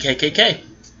beating up the KKK.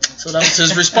 So that was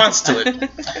his response to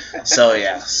it. So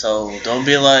yeah, so don't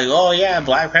be like, oh yeah,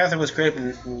 Black Panther was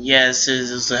created. Yes,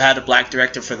 it had a black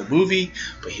director for the movie,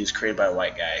 but he was created by a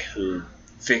white guy who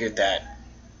figured that,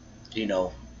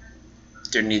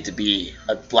 there needed to be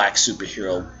a black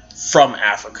superhero from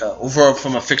Africa, or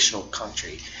from a fictional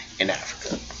country in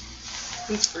Africa.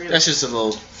 That's weird. That's just a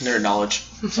little nerd knowledge.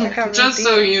 Just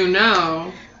so you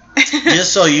know,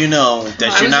 Just so you know that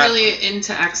I you're was not really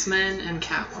into X-Men and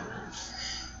Catwoman.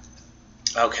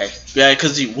 okay. Yeah,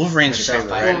 because Wolverine's your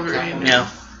Michelle favorite, right? Wolverine. Yeah.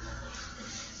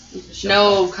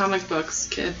 No comic books,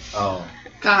 kid. Oh.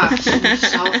 Gosh,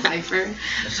 Michelle Pfeiffer.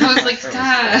 I was like, God.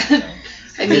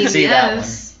 I Did mean, see that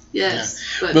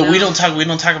yes, But no. we don't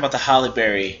talk about the Halle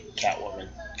Berry Catwoman.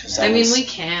 'Cause that I mean, was, we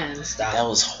can, that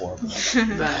was horrible.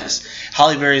 but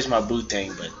Halle Berry is my boo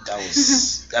thing, but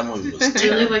that movie was I really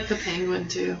terrible. like the Penguin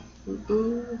too.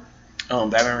 Ooh, Oh,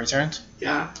 and Batman Returns.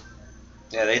 yeah.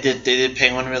 Yeah, they did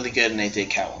Penguin really good, and they did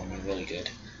Catwoman really good.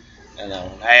 And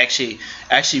I actually,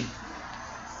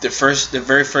 the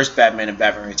very first Batman and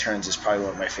Batman Returns is probably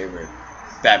one of my favorite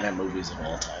Batman movies of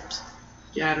all times.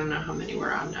 Yeah, I don't know how many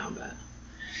we're on now, but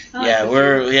Yeah,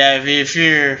 if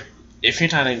you're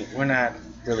not, we're not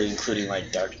really including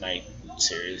like Dark Knight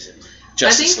series and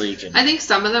Justice League. And, I think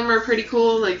some of them are pretty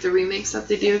cool, like the remakes that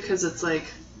they do, because it's like,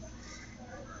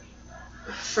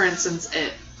 for instance,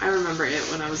 It. I remember It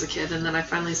when I was a kid, and then I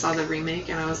finally saw the remake,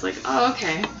 and I was like, oh,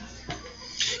 okay.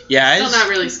 yeah, Still not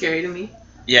really scary to me.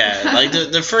 Yeah, like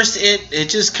the first it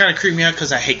just kind of creeped me out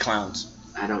because I hate clowns.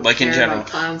 I don't Like, in care general. about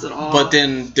clowns at all. But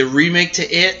then the remake to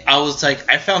It, I was like,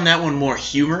 I found that one more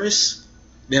humorous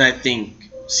than I think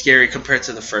scary compared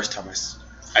to the first time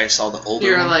I saw the older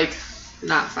You're one. like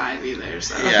not 5 either,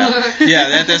 so.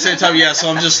 Yeah, that same time, yeah. So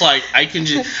I'm just like,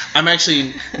 I'm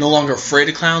actually no longer afraid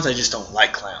of clowns. I just don't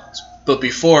like clowns. But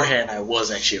beforehand, I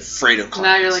was actually afraid of clowns.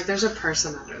 Now you're like, there's a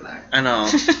person under there. I know.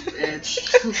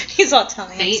 Bitch. He's all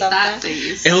telling Hate himself that that.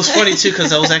 face. It was funny too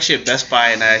because I was actually at Best Buy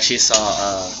and I actually saw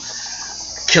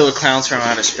Killer Clowns from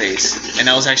Outer Space, and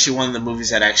that was actually one of the movies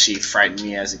that actually frightened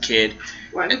me as a kid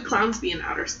Why would clowns be in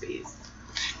outer space?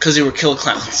 because they were killer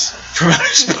clowns from outer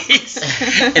space,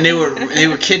 and they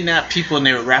would kidnap people and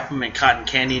they would wrap them in cotton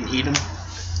candy and eat them.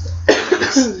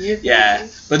 Yeah,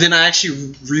 but then I actually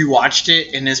rewatched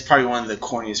it, and it's probably one of the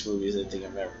corniest movies I think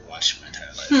I've ever watched in my entire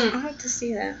life. I'll have to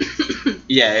see that.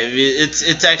 Yeah,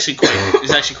 it's actually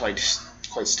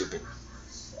quite stupid.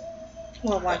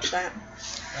 We'll watch that.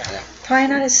 Yeah. Probably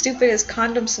not as stupid as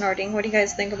condom snorting. What do you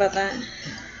guys think about that?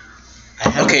 I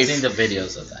haven't Okay. seen the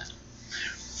videos of that.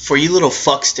 For you little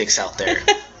fucksticks out there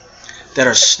that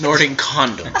are snorting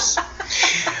condoms,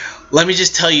 let me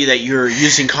just tell you that you're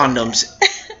using condoms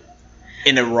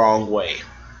in a wrong way.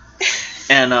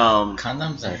 And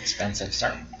Condoms are expensive.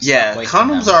 Stop yeah, wasting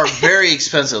condoms them. are very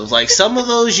expensive. Like some of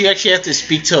those, you actually have to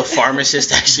speak to a pharmacist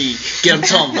to actually get them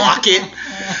to unlock it.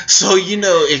 So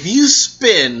if you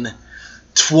spend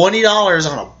 $20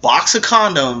 on a box of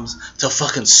condoms to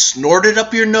fucking snort it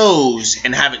up your nose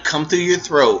and have it come through your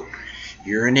throat,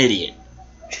 you're an idiot.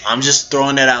 I'm just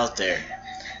throwing that out there.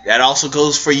 That also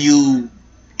goes for you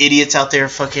idiots out there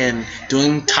fucking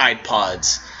doing Tide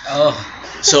Pods. Oh,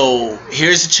 So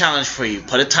here's a challenge for you.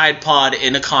 Put a Tide Pod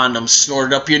in a condom,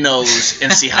 snort it up your nose,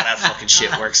 and see how that fucking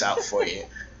shit works out for you.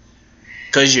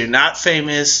 Because you're not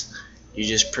famous, you're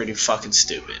just pretty fucking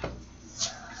stupid.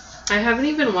 I haven't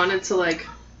even wanted to like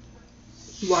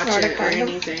watch Snort a it or condom?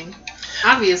 anything.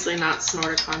 Obviously not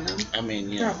snort a condom. I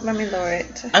mean, No, let me lower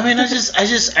it. I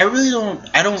really don't,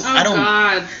 I don't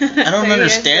God. I don't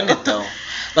understand it though.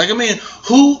 Like, I mean,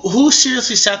 who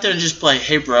seriously sat there and just like,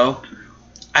 hey bro,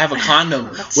 I have a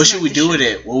condom. Let's What should snort we the do shit. with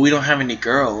it? Well, we don't have any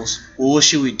girls. Well, what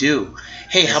should we do?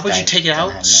 Hey, how This about you guy take it don't have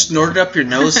out, no snort it girl. up your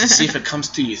nose, and see if it comes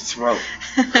through your throat.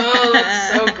 Oh,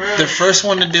 that's so gross. The first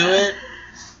one to do it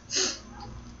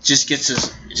just gets to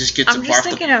I'm barf just the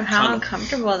thinking of how condom.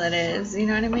 uncomfortable that is. You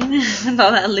know what I mean? With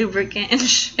all that lubricant and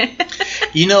shit.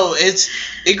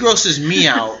 It grosses me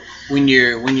out when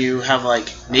you have like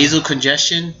nasal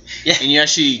congestion, Yeah. and you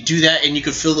actually do that, and you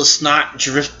can feel the snot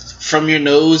drift from your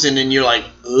nose, and then you're like,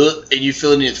 ugh, and you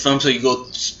feel it in your thumb, so you go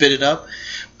spit it up.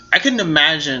 I couldn't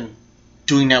imagine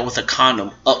doing that with a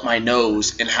condom up my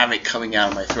nose and have it coming out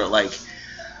of my throat. Like,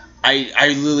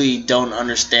 I really don't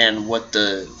understand what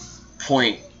the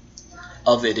point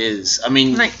of it is. I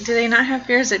mean, Like, do they not have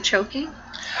fears of choking?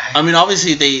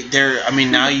 obviously they're. I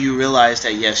mean, now you realize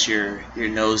that yes, your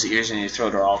nose, ears, and your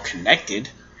throat are all connected.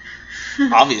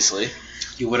 Obviously,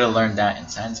 you would have learned that in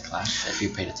science class if you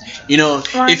paid attention. Well,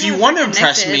 if you yeah, want to they're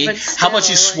impress connected, me, but how about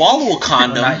you still, swallow a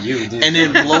condom Well, not you, dude. and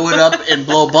then blow it up and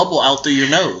blow a bubble out through your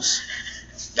nose?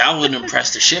 That would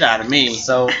impress the shit out of me.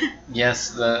 So, yes,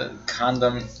 the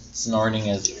condom snorting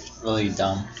is really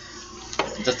dumb.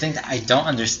 The thing that I don't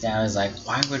understand is, like,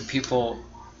 why would people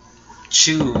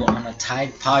chew on a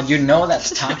Tide Pod? You know that's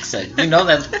toxic. You know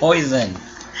that's poison.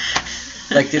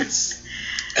 Like, it's...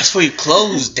 That's for your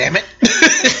clothes, damn it.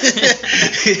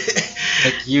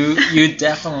 Like, you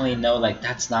definitely know, like,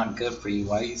 that's not good for you.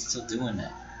 Why are you still doing it?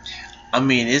 I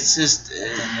mean, it's just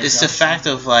it's the fact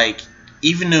of like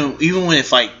even when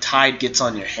if like Tide gets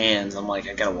on your hands, I'm like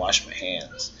I gotta wash my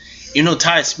hands.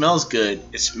 Tide smells good.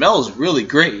 It smells really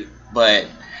great, but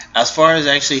as far as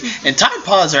actually, and Tide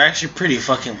Pods are actually pretty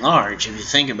fucking large if you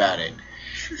think about it.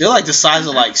 They're like the size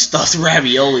of like stuffed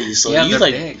raviolis. So Yeah, you they're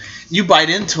like big. you bite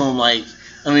into them like.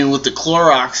 I mean, with the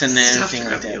Clorox and everything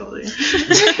like that.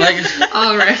 Like,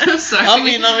 All right, I'm sorry. I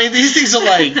mean, these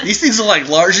things are like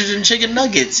larger than chicken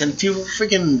nuggets, and people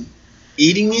freaking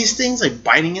eating these things, like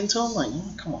biting into them. Like,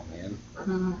 come on, man.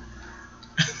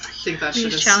 I think that shit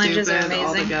These is challenges are stupid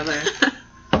amazing. altogether.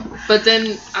 But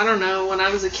then I don't know. When I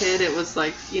was a kid, it was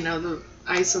like the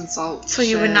ice and salt. So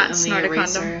you would shit not and the snort a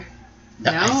condom? eraser.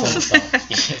 The No. iPhone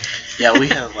salt. Yeah, we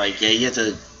have you had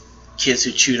the kids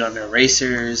who chewed on the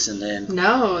erasers, and then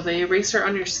No, the eraser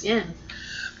on your skin.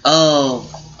 Oh,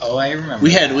 I remember.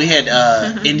 we had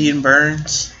Indian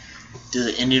burns. Do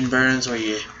the Indian burns where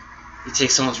you take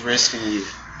someone's wrist and you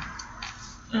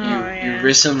Oh, yeah.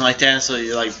 wrist them like that, so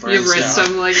you like burn You wrist stuff.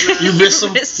 them like that. You wrist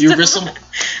them. Wrist You them. wrist them.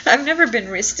 I've never been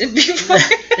wristed before.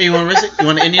 Hey, you want to wrist it? You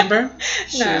want an Indian burn?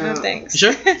 No, no Sure. thanks.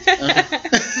 Sure?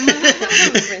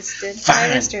 Wristed. Fine.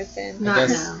 My wrists are thin. I Not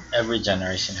guess now. every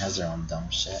generation has their own dumb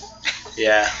shit.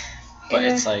 Yeah. But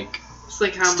Yeah. it's like, It's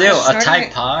like how still, much. a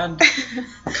Starting- Tide Pod?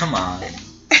 Come on.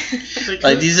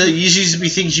 Like these used to be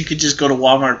things you could just go to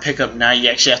Walmart and pick up. Now you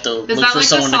actually have to Is look that for like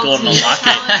someone the to go and saltine unlock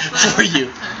challenge, it though? for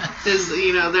you. Is,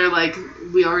 you know, they're like,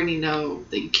 we already know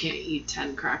that you can't eat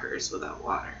 10 crackers without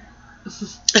water.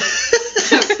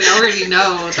 They already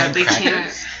know that they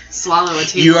can't swallow a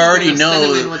tablespoon You already of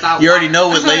cinnamon know. without You already water. know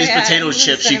with Oh, Lay's yeah, potato the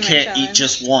chips, you cinnamon can't eat challenge.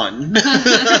 just one.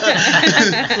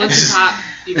 Once you pop,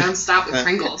 you don't stop with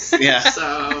Pringles. Yeah.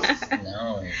 So,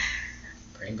 No.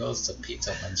 Pringles to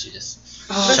pizza once you just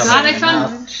oh shove god, it I in your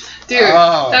found, mouth. dude,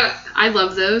 Oh. I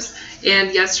love those.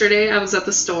 And yesterday I was at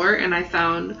the store and I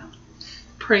found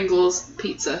Pringles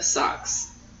pizza socks.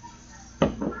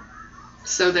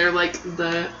 So they're like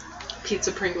the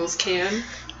pizza Pringles can,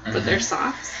 but they're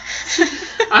socks.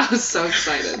 I was so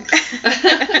excited.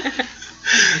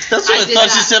 That's what I did thought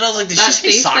that. you said. I was like, did she That say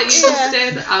face that socks? you Yeah. just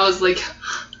did, I was like,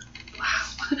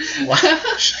 wow. Wow.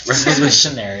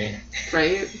 Revolutionary.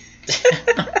 Right?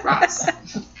 Ross.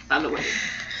 Found a way.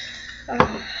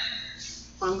 Oh,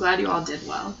 Well, I'm glad you all did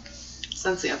well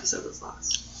since the episode was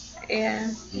lost.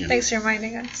 yeah. Yeah. Thanks for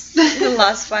reminding us. The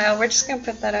lost file. We're just gonna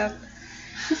put that up.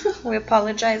 We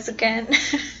apologize again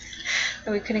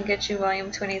that we couldn't get you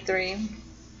volume 23.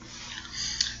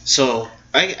 So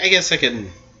I guess I can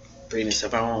bring this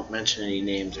up. I won't mention any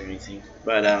names or anything,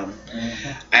 but Mhm.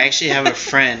 I actually have a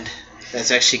friend that's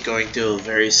actually going through a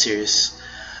very serious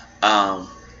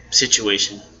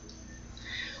situation.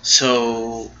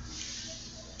 So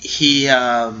he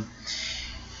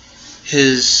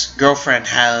his girlfriend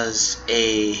has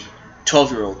a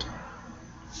 12-year-old,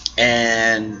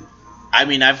 and I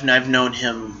mean I've known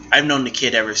him. I've known the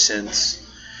kid ever since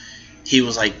he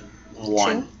was like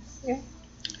 1. Yeah.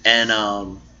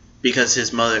 And because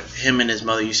him and his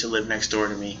mother used to live next door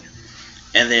to me,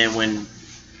 and then when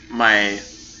my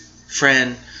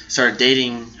friend started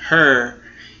dating her,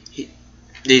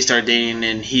 they started dating,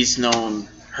 and he's known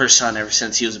her son ever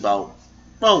since he was about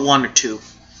 1 or 2.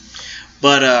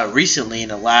 But recently, in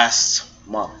the last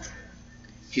month,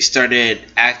 he started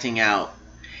acting out,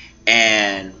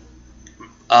 and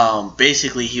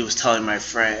basically he was telling my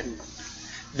friend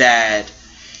that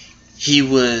he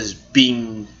was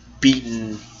being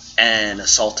beaten and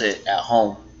assaulted at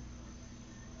home.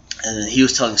 And he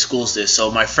was telling schools this.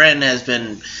 So my friend has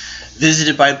been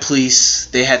visited by police.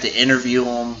 They had to interview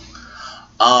him.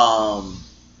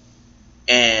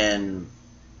 And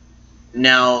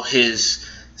now his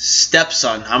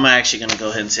stepson, I'm actually going to go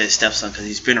ahead and say stepson because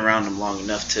he's been around him long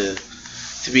enough to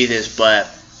be this. But,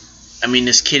 I mean,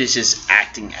 this kid is just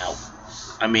acting out.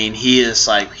 I mean, he is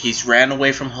like, he's ran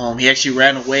away from home. He actually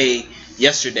ran away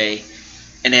yesterday,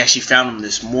 and they actually found him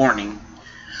this morning.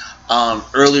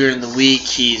 Earlier in the week,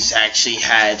 he's actually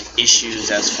had issues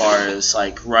as far as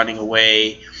like running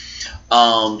away.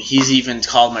 He's even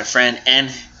called my friend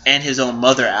and his own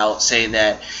mother out, saying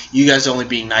that you guys are only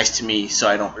being nice to me, so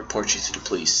I don't report you to the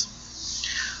police.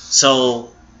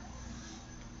 So,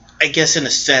 I guess in a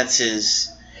sense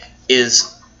is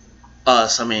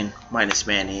us, I mean minus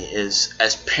Manny, is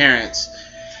as parents,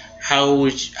 how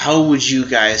would you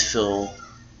guys feel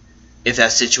if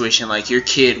that situation, like your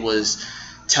kid was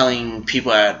telling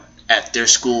people at their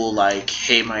school, like,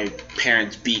 hey, my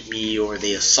parents beat me or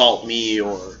they assault me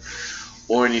or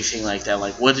anything like that?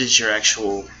 Like, what is your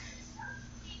actual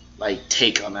like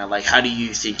take on that? Like, how do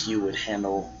you think you would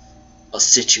handle a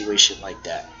situation like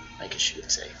that, I guess you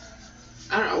would say?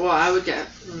 I don't know. Well, I would get.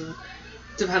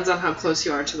 Depends on how close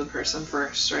you are to the person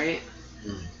first, right?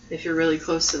 If you're really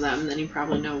close to them, then you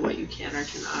probably know what you can or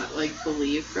cannot like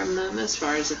believe from them as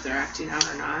far as if they're acting out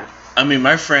or not. I mean,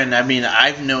 my friend, I mean,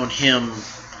 I've known him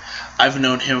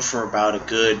for about a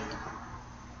good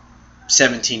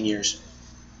 17 years.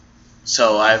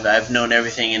 So I've known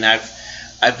everything, and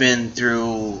I've been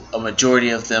through a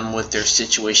majority of them with their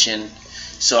situation.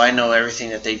 So I know everything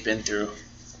that they've been through.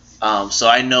 So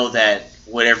I know that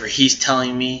whatever he's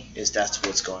telling me is that's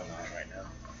what's going on right now.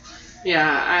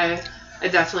 Yeah, I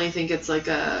definitely think it's like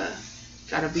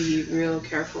gotta be real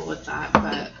careful with that,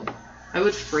 but I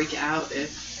would freak out if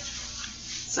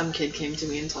some kid came to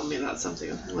me and told me that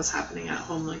something was happening at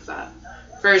home like that.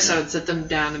 First, I would sit them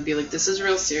down and be like, this is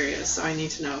real serious, so I need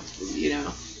to know,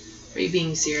 are you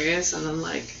being serious? And then,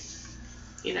 like,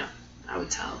 I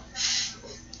would tell.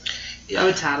 I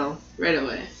would tattle right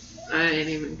away.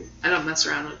 I don't mess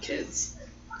around with kids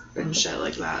and shit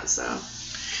like that, so.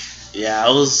 Yeah,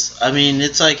 I mean,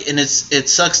 it's like, and it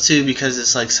sucks too because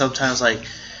it's like sometimes like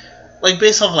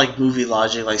based off like movie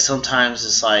logic, like sometimes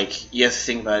it's like you have to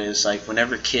think about it. It's like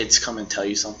whenever kids come and tell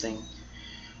you something,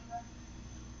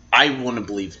 I want to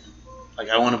believe them. Like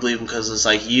I want to believe them because it's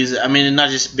like I mean, not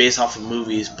just based off of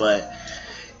movies, but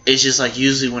it's just like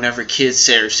usually whenever kids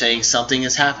are saying something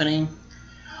is happening,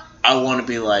 I want to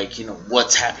be like,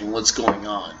 what's happening, what's going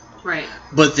on. Right.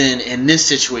 But then in this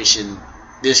situation,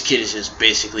 this kid is just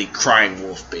basically crying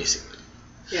wolf, basically.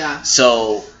 Yeah.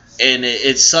 So, and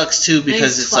it sucks too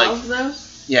because he's it's 12, like, though?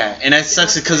 yeah, and that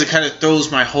sucks because it kind of throws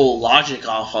my whole logic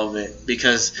off of it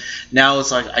because now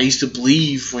it's like I used to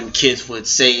believe when kids would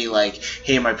say like,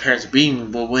 "Hey, my parents beat me,"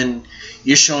 but when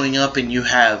you're showing up and you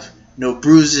have no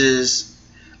bruises,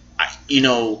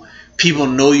 people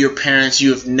know your parents.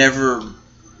 You have never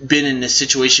been in this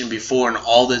situation before in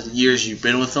all the years you've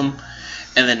been with them,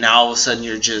 and then now all of a sudden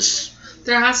you're just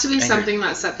there has to be angry. Something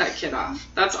that set that kid off.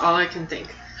 That's all I can think.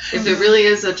 If it really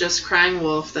is a just crying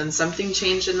wolf, then something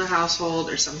changed in the household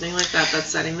or something like that that's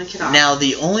setting the kid off. Now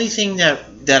the only thing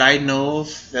that I know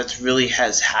of that's really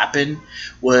has happened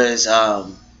was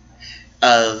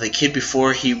the kid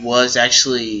before he was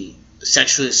actually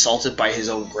sexually assaulted by his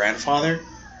own grandfather.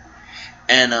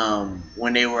 And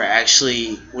when they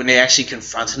actually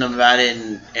confronted him about it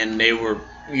and they were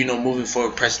moving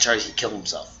forward pressing charge, he killed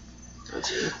himself. Oh,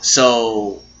 gee.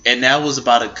 So, and that was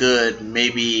about a good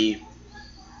maybe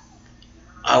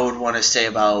I would want to say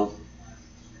about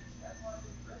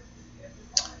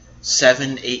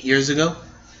 7-8 years ago.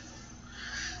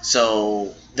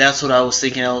 So that's what I was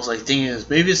thinking. I was like thinking is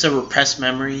maybe it's a repressed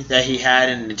memory that he had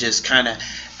and it just kind of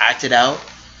acted out.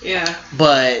 Yeah.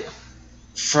 But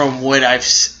from what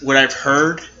I've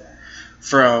heard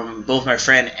from both my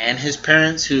friend and his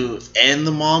parents and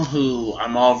the mom who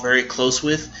I'm all very close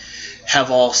with have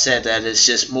all said that it's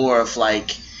just more of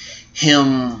like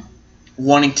him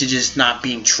wanting to just not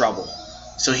be in trouble.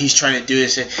 So he's trying to do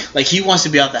this like he wants to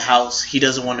be out the house. He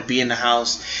doesn't want to be in the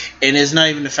house. And it's not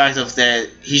even the fact of that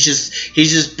he's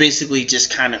just basically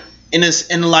just kind of in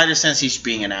a lighter sense he's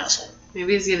being an asshole.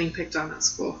 Maybe he's getting picked on at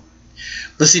school.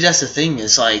 But see, that's the thing.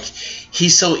 It's like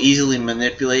he's so easily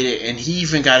manipulated, and he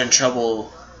even got in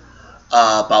trouble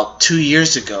about 2 or 3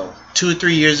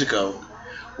 years ago,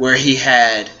 where he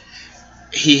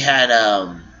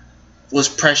was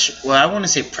pressured. Well, I want to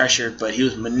say pressured, but he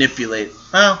was manipulated.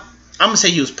 Well, I'm gonna say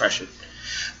he was pressured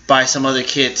by some other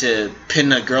kid to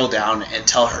pin a girl down and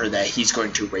tell her that he's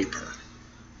going to rape her.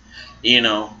 And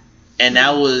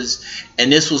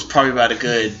this was probably about a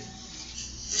good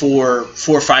 4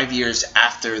 or 5 years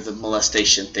after the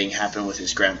molestation thing happened with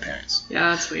his grandparents. Yeah,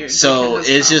 that's weird. So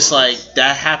it's just like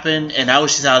that happened, and that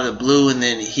was just out of the blue, and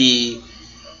then he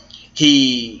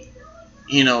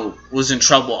was in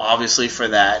trouble obviously for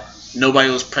that.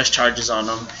 Nobody was pressed charges on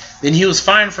him. Then he was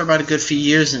fine for about a good few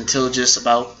years until just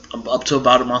up to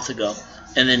about a month ago,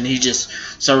 and then he just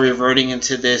started reverting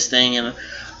into this thing. And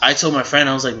I told my friend,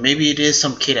 I was like, maybe it is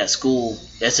some kid at school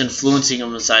that's influencing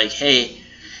him. It's like, hey,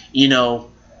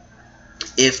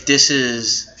 if this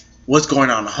is what's going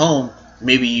on at home,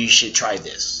 maybe you should try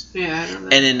this. Yeah, I don't know.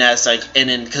 And then that's like,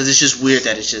 because it's just weird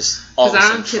that it's just all of a Because I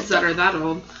sudden. don't have kids that are that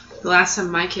old. The last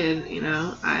time my kid,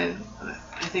 I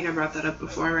think I brought that up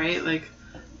before, right? Like,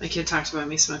 my kid talked about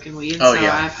me smoking weed, Oh, so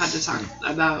yeah. I've had to talk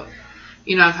about,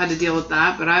 I've had to deal with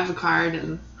that, but I have a card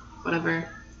and whatever.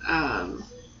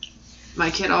 My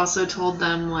kid also told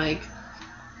them, like,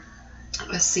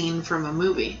 a scene from a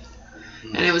movie.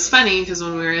 And it was funny because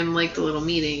when we were in like the little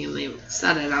meeting and they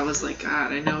said it, I was like,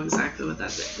 God, I know exactly what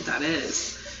that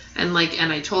is. And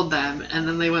I told them, and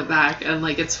then they went back, and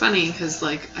like it's funny because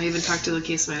like I even talked to the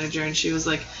case manager, and she was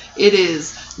like, it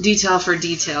is detail for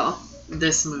detail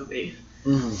this movie.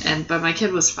 Mm-hmm. But my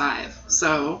kid was 5,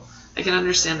 so I can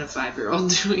understand a 5-year-old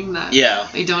doing that. Yeah.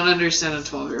 I don't understand a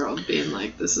 12-year-old being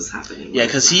like, this is happening. Yeah,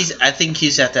 because I think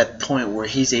he's at that point where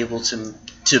he's able to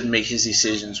make his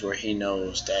decisions where he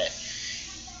knows that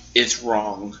it's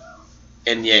wrong,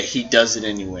 and yet he does it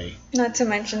anyway. Not to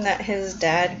mention that his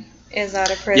dad is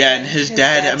out of prison. Yeah, and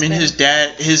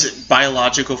his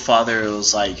biological father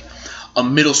was like a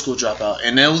middle school dropout,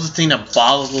 and that was the thing that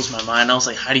boggles my mind. I was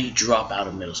like, how do you drop out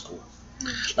of middle school?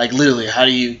 Like literally, how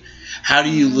do you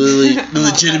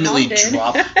legitimately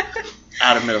drop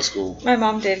out of middle school? My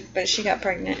mom did, but she got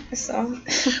pregnant, so.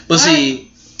 But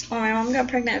see, well, my mom got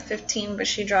pregnant at 15, but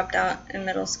she dropped out in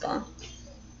middle school.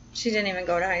 She didn't even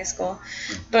go to high school.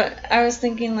 But I was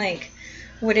thinking, like,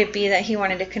 would it be that he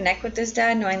wanted to connect with his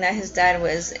dad, knowing that his dad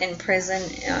was in prison,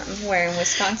 where in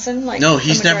Wisconsin? Like, no,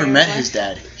 he's never met his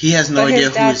dad. He has no idea his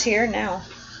who dad's here now.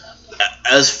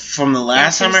 as from the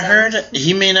last time I heard,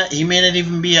 he may not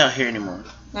even be out here anymore.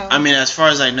 No. I mean, as far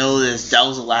as I know, that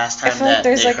was the last I time feel like that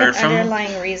there's they like heard an from him.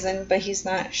 underlying reason, but he's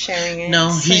not sharing it. No,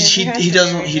 So he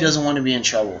doesn't want to be in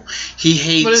trouble. He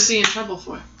hates. What is he in trouble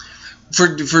for?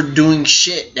 For doing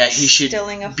shit that he should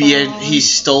Stealing a be in. phone. He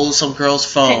stole some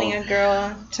girl's Pinning phone. a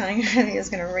girl, telling her he was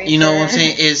gonna rape her. You know what I'm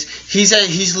saying?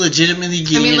 He's legitimately I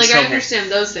getting mean, in like, trouble. I understand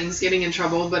those things, getting in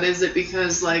trouble, but is it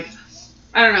because, like,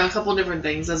 I don't know, a couple different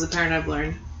things as a parent I've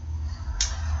learned.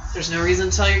 There's no reason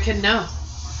to tell your kid no.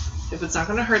 If it's not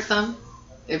going to hurt them,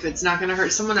 if it's not going to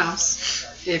hurt someone else,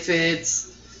 if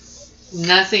it's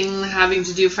nothing having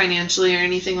to do financially or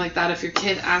anything like that, if your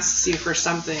kid asks you for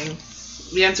something,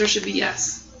 the answer should be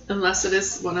yes, unless it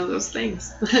is one of those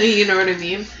things. You know what I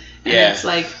mean? And Yeah. it's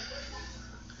like,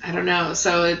 I don't know.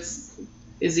 So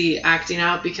is he acting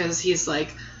out because he's like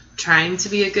trying to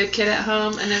be a good kid at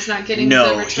home and is not getting the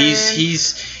No, return?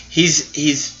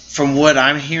 he's from what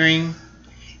I'm hearing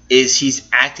is he's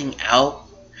acting out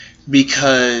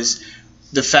because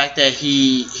the fact that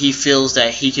he feels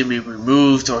that he can be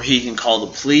removed or he can call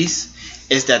the police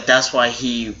is that's why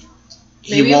he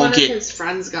Maybe won't one get. of his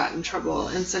friends got in trouble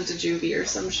and sent to juvie or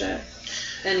some shit.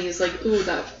 And he's like, ooh,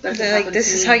 that could They're happen like, this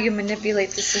to is me. how you manipulate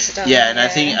the system. Yeah, and I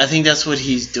think that's what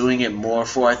he's doing it more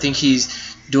for. I think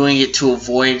he's doing it to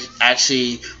avoid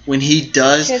actually when he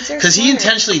does, Kids are because he smart.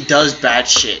 intentionally does bad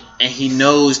shit and he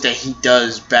knows that he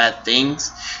does bad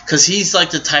things because he's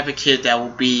like the type of kid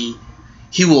that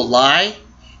he will lie,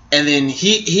 and then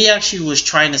he actually was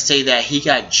trying to say that he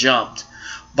got jumped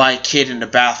by a kid in the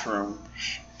bathroom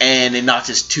and it knocked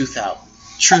his tooth out.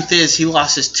 Truth is, he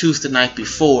lost his tooth the night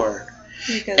before.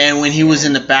 Because, And when he was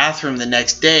in the bathroom the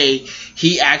next day,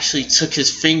 he actually took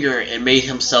his finger and made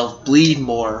himself bleed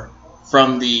more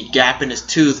from the gap in his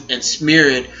tooth and smear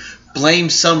it,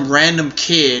 blamed some random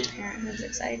kid. Parenthood's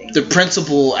exciting. The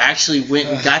principal actually went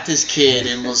and got this kid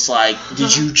and was like,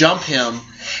 did you jump him?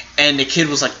 And the kid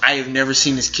was like, I have never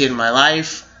seen this kid in my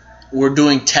life. We're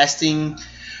doing testing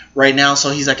right now, so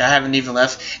he's like, I haven't even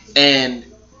left. And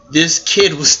this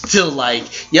kid was still like,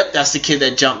 yep, that's the kid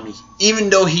that jumped me. Even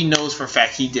though he knows for a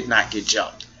fact he did not get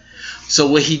jumped. So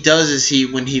what he does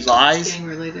is when he lies, Gang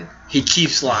related. he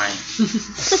keeps lying.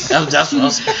 That's what I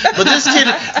was saying. But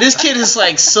this kid is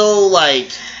like so like,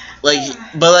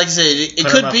 but like I said, it Put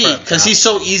him could up be for a because he's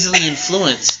so easily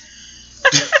influenced.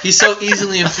 He's so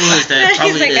easily influenced that it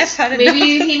probably He's like, is. I've had Maybe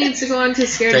he needs to go on to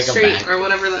Scared Take him Straight back. or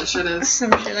whatever that shit is.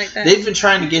 some shit like that. They've been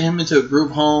trying to get him into a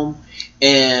group home,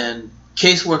 and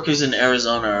caseworkers in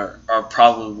Arizona are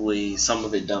probably some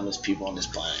of the dumbest people on this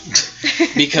planet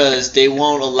because they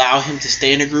won't allow him to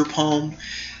stay in a group home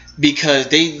because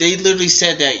they literally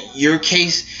said that your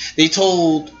case, they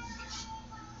told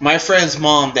my friend's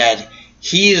mom that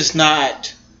he is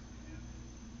not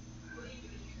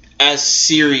as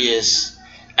serious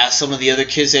as some of the other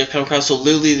kids they've come across. So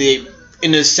literally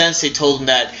in a sense, they told him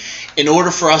that in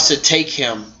order for us to take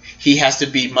him, he has to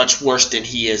be much worse than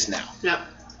he is now. Yep.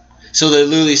 So they're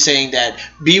literally saying that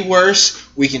be worse,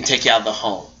 we can take you out of the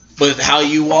home. But how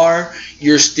you are,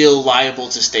 you're still liable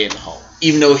to stay in the home.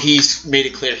 Even though he's made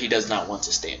it clear he does not want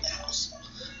to stay in the house.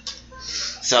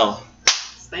 So,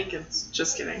 Spankings.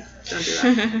 Just kidding. Don't do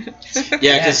that.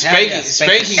 yeah, because Yeah, spanking,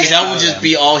 spanking. that would just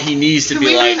be all he needs to Can be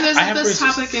we like, revisit I have this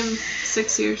bruises. topic in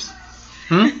 6 years?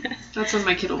 That's when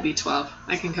my kid will be 12.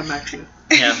 I can come back to it.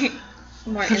 Yeah.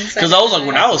 More insight. Because I was like,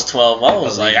 when I was 12, I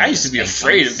was like, I used to be Spankings.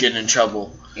 afraid of getting in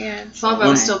trouble. Yeah. It's not, but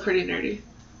I'm still pretty nerdy.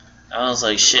 I was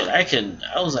like, shit,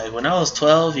 I was like, when I was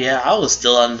 12, yeah, I was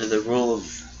still under the rule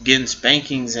of getting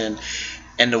spankings, and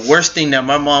the worst thing that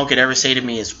my mom could ever say to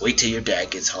me is, wait till your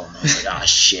dad gets home. I was like, ah,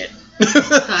 shit.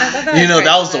 You know,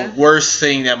 that was the worst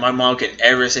thing that my mom could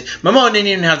ever say. My mom didn't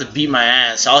even have to beat my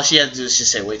ass. All she had to do was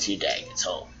just say, wait till your dad gets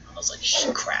home. I was like,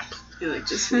 shit, crap. You're like,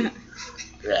 just wait.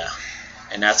 Yeah.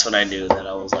 And that's when I knew that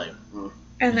I was like,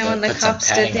 And then when the Put some cops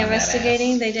did padding the on that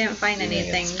investigating, they didn't find Yeah,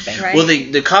 anything, it's spanked. right? Well,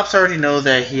 the cops already know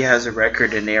that he has a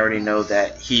record, and they already know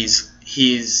that he's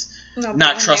no, but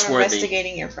not when trustworthy. They were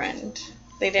investigating your friend.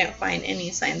 They didn't find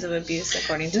any signs of abuse,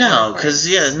 according to no, the because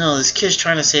this kid's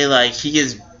trying to say like he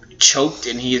gets choked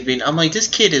and he is being. I'm like, this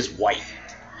kid is white,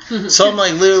 so I'm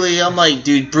like, literally, I'm like,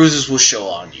 dude, bruises will show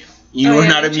on you. You Oh, are yeah,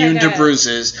 not they immune tried to to-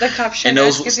 bruises. The cop should And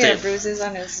those ask will if he had stay. bruises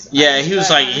on his. Yeah, on he his was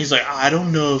butt. like, I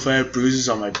don't know if I have bruises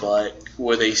on my butt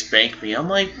where they spank me. I'm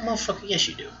like, motherfucker, yes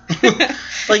you do.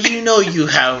 Like, you know you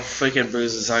have freaking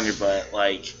bruises on your butt.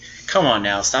 Like, come on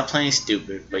now, stop playing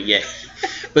stupid.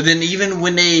 But then even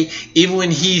when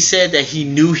he said that he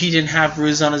knew he didn't have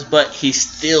bruises on his butt, he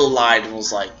still lied and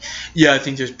was like, yeah, I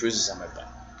think there's bruises on my butt.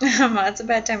 That's a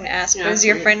bad time to ask. Yeah, Was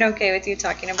your weird. friend okay with you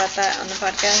talking about that on the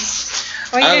podcast?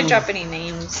 Well, you didn't drop any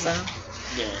names, so.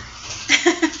 Yeah.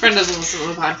 Friend doesn't listen to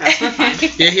the podcast. We're fine.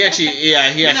 Yeah, he actually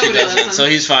Nobody doesn't, listens. so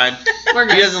he's fine. We're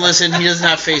good. He doesn't listen. He doesn't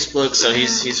have Facebook, so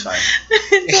he's fine.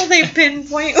 Until they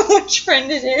pinpoint which friend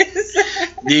it is.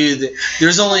 Dude,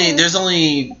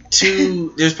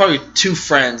 there's probably 2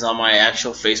 friends on my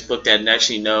actual Facebook that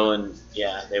actually know, and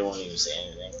yeah, they won't even say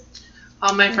anything.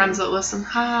 All my friends that listen,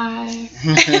 hi.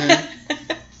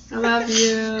 I love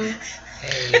you.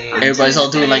 Hey, Everybody's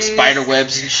all doing like spider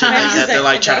webs and shit like that. They're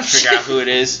like trying to figure out who it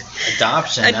is.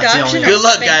 adoption. That's the Adoption only. or Good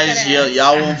luck, Spank guys. that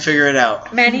Y'all won't figure it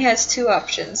out. Manny has 2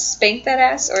 options: spank that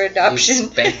ass or You adoption.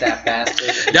 spank that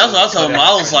bastard. That's what I told him.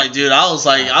 I was like, dude, I'll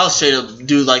straight up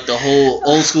do like the whole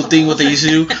old school thing what they used to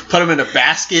do. Put them in a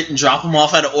basket and drop them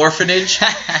off at an orphanage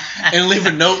and leave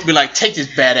a note and be like, take this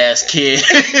badass kid.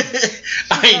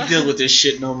 I ain't dealing with this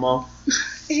shit no more.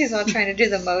 He's all trying to do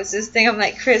the Moses thing. I'm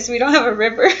like, Chris, we don't have a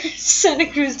river. Santa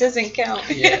Cruz doesn't count.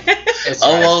 Yeah. It's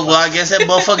Oh, well, I guess that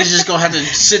motherfucker's just gonna have to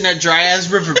sit in that dry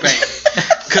ass riverbank.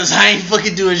 Cause I ain't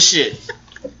fucking doing shit.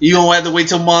 You gonna have to wait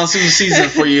till monsoon season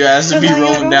for you guys to be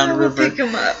rolling down the river. Pick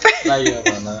him up. Not you on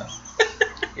that.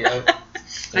 Yep.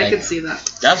 I could see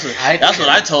that. That's what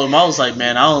I told him. I was like,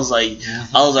 man, I was like,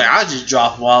 I just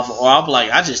drop him off, or I'll be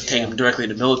like, I just take him directly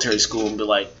to military school and be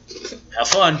like, have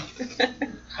fun.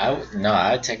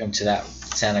 I'd take him to that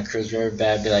Santa Cruz River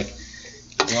bed. I'd be like,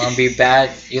 you want to be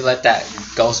bad? You let that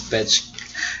ghost bitch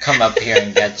come up here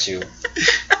and get you.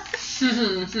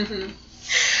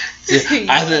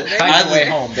 Find your way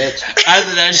home, bitch.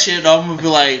 Either that shit, I'm gonna be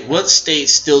like, what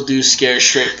states still do scare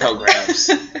straight programs?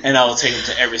 And I will take him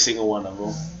to every single one of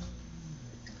them.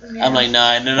 I'm like,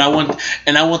 nah, and then I want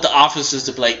the officers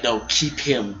to be like, no, keep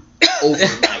him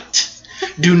overnight.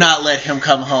 Do not let him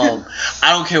come home.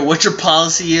 I don't care what your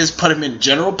policy is. Put him in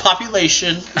general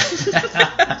population.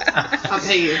 I'll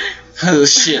pay you. Oh,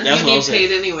 shit, that's You what I get was saying.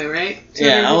 paid anyway, right?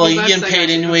 Yeah, well, you $250, getting I paid got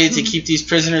you. anyway to keep these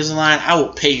prisoners in line. I will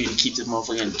pay you to keep this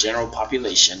motherfucker in general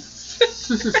population.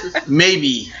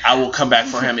 Maybe I will come back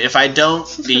for him. If I don't,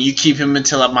 then you keep him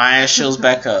until my ass shows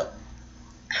back up.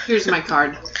 Here's my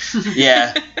card.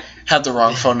 Yeah, have the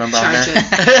wrong phone number on there. Charge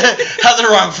Have the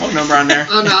wrong phone number on there.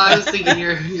 Oh no, I was thinking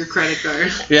your credit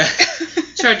card. Yeah.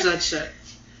 Charge that shit.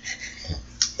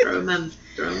 Throw him in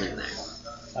there.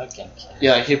 Fucking kid.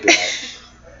 Yeah, he'll be right.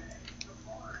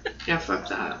 Yeah, fuck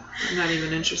that. I'm not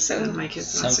even interested in my kids.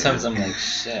 Sometimes I'm like,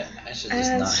 shit, I should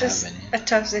just not It's just have any. a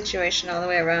tough situation all the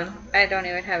way around. I don't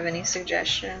even have any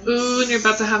suggestions. Ooh, and you're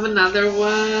about to have another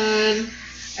one.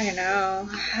 I know.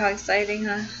 How exciting,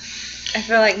 huh? I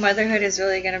feel like motherhood is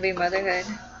really going to be motherhood.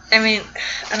 I mean,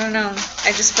 I don't know.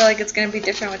 I just feel like it's going to be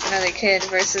different with another kid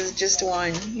versus just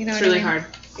one. You know It's what really I mean? hard.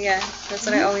 Yeah, that's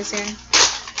what I always hear.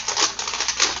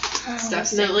 It's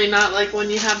definitely not like when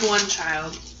you have one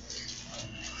child,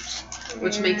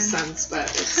 which Yeah. makes sense, but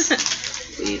it's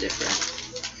way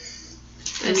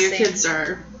different. And We'll your see. kids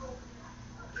are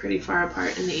pretty far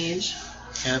apart in age.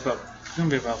 Yeah, gonna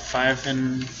be about 5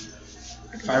 and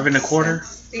a quarter,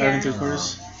 5 Yeah. and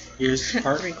 3/4 years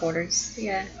apart. 3/4.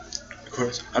 Yeah. Of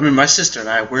course. I mean, my sister and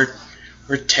I, we're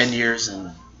 10 years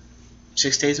and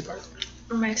 6 days apart.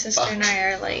 My sister and I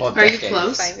are like Well, Are you decade.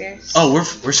 close? 5 years. Oh,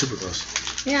 we're super close.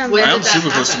 Yeah, When but did I'm that super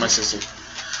close to happen? my sister.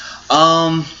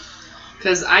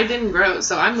 Because I didn't grow,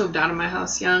 so I moved out of my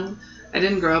house young. I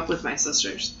didn't grow up with my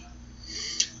sisters.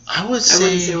 I would I wouldn't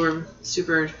say say. we're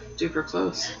super duper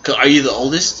close. Are you the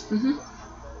oldest? Mm-hmm.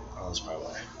 Oh, that's probably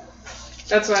why.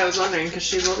 That's why I was wondering, because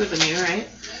she's older than you, right?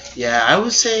 Yeah, I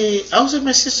would say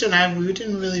my sister and I, we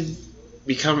didn't really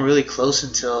become really close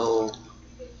until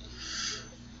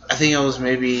I think I was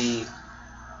maybe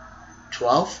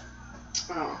 12.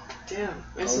 Oh, damn.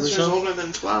 My Older sister's so? older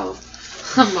than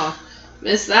 12. I'm gonna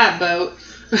miss that boat.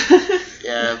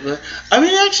 Yeah, but I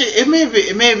mean, actually, it may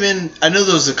have been. I know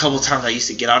there was a couple times I used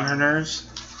to get on her nerves,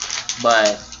 but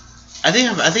I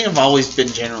think I've always been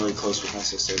generally close with my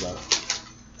sister though.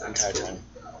 The entire time.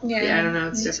 Yeah, I don't know.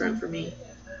 It's me different too. for me.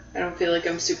 I don't feel like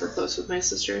I'm super close with my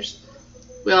sisters.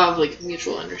 We all have like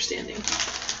mutual understanding.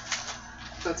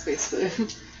 That's basically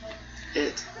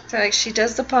it. So like she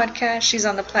does the podcast, she's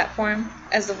on the platform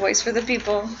as the voice for the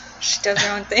people. She does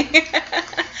her own thing.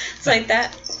 It's like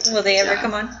that. Will they ever Yeah.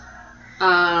 come on?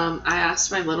 I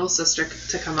asked my little sister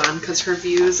to come on because her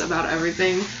views about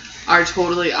everything are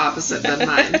totally opposite than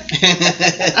mine.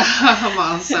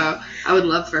 So I would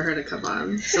love for her to come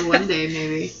on. So one day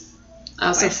maybe. I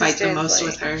also My fight the sister's most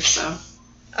like- with her, so.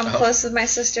 I'm close with my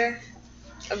sister,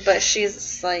 but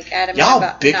she's like adamant Y'all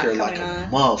about bicker not like coming a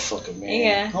on. motherfucker, man.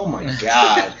 Yeah. Oh my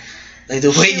god. Like the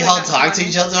way She would y'all not talk to want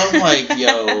each other, I'm like,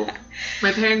 yo.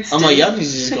 My parents. I'm like, did- y'all need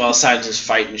to just go outside and just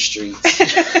fight in the streets.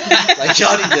 Like,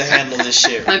 y'all need to handle this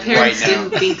shit My parents right now.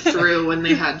 didn't think through when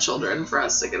they had children for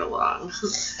us to get along.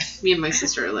 Me and my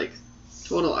sister are like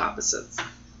total opposites,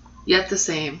 yet the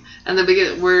same. And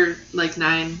we're like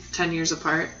 9-10 years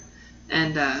apart,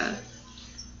 and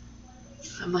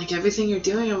I'm like, everything you're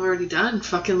doing, I've already done.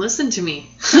 Fucking listen to me.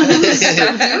 Stop doing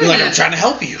You're like, I'm it. trying to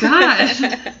help you. God,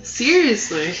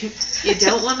 seriously, you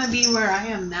don't want to be where I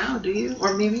am now, do you?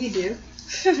 Or maybe you do.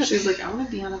 She's like, I want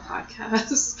to be on a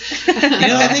podcast. You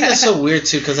know, I think that's so weird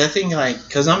too, because I think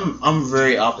because I'm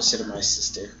very opposite of my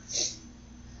sister,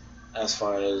 as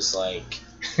far as like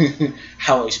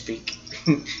how I speak,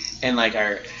 and like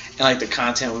the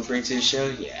content we bring to the show.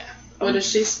 Yeah. What does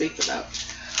she speak about?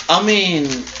 I mean,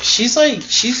 she's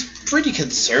pretty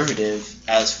conservative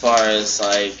as far as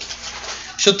like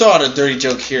she'll throw out a dirty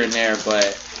joke here and there,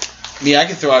 but me, I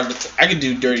could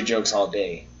do dirty jokes all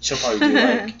day. She'll probably do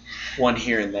like one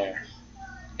here and there,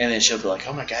 and then she'll be like,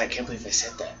 "Oh my god, I can't believe I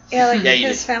said that." Yeah, like Yeah, you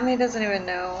his did. family doesn't even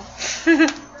know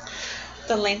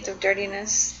the length of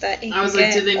dirtiness that he I was can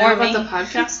like, get. did they know or about me. the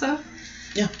podcast though?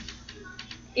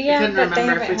 Yeah, couldn't but they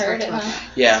remember if we haven't heard talked it, about huh?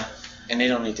 Yeah, and they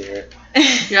don't need to hear it.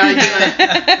 You're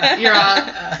like, you're all,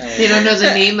 you don't know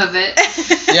the name of it.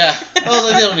 Yeah,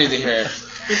 oh, they don't need to hear it.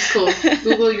 It's cool.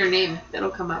 Google your name. It'll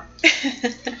come up.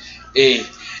 Hey,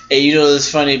 you know it's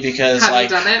funny because Have you like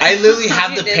done it? I literally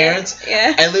have You the did it? parents.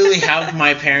 Yeah. I literally have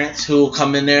my parents who will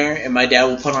come in there, and my dad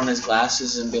will put on his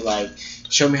glasses and be like,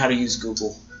 "Show me how to use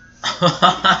Google,"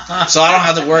 so I don't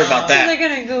have to worry about They're that.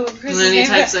 gonna go And Chris's then he name,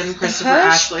 types but in Christopher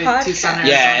Hush Ashley, Podcast. Tucson, Arizona.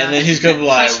 Yeah, and then he's gonna be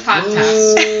like, Hush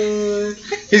podcast. "What?"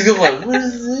 He's gonna be like, "What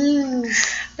is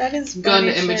this?" That is Go funny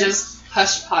into shit. images.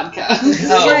 Hush podcast.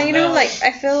 Oh, Yeah, you know, no. like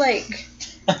I feel like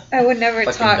I would never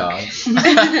Fucking talk. dog.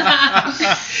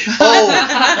 Oh,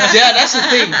 yeah, that's the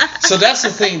thing. So that's the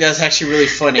thing that's actually really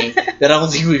funny that I don't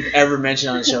think we've ever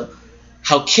mentioned on the show.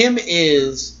 How Kim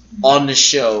is on the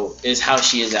show is how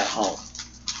she is at home.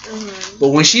 Mhm. But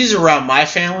when she's around my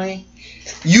family,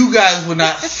 you guys would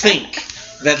not think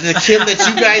that the Kim that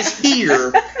you guys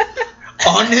hear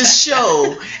on this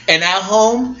show and at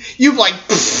home, you'd be like,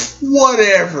 "Pfft,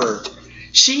 whatever."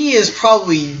 She is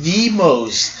probably the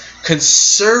most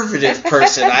conservative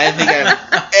person I think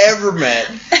I've ever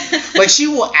met. Like, she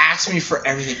will ask me for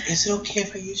everything. Is it okay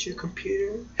if I use your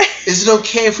computer? Is it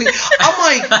okay if we... I'm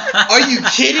like, are you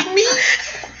kidding me?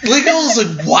 Like, I was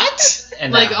like, what?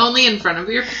 And Like only in front of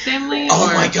your family? Oh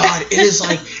or, my god, it is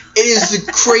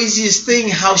the craziest thing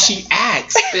how she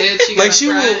acts. Bitch, you Like got she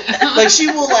will,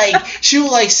 front. she will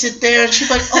sit there and she's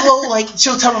like, oh, like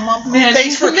she'll tell my mom, Man,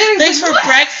 thanks for what?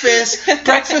 breakfast.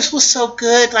 Breakfast was so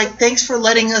good. Like, thanks for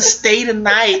letting us stay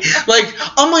tonight. Like,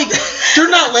 I'm like, they're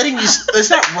not letting you. It's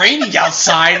not raining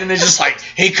outside, and they're just like,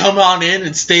 hey, come on in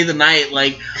and stay the night.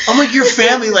 Like, I'm like, your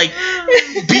family, like,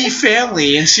 be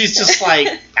family, and she's just like,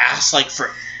 asks like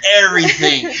for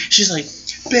everything. She's like,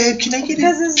 babe, can I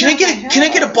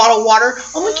get a bottle of water?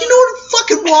 I'm like, you know what a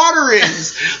fucking water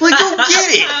is. Like, go get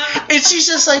it. And she's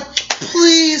just like,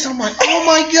 please. I'm like, oh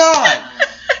my god.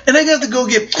 And I got to go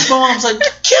get. My mom's like,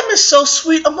 Kim is so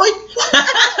sweet. I'm like,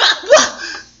 what?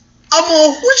 I'm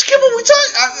all, which Kim are we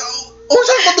talking? Are we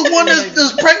talking about the one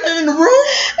that's pregnant in the room?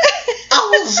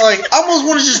 I was like, I almost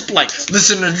want to just like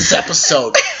listen to this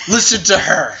episode. Listen to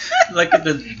her. Look at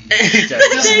the. Just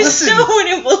They listen. still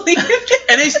wouldn't believe it.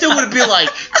 And they still would be like,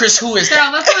 Chris, who is Girl,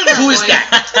 that? that's not her Who is voice.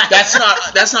 that?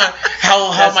 That's not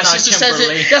how That's my not sister Kimberly.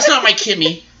 says it. That's not my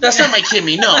Kimmy. That's not my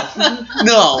Kimmy.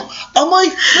 No. I'm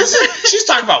like, listen, she's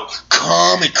talking about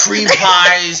cum and cream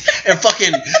pies and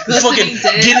fucking Listening dicks.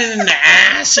 getting in the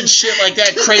ass and shit like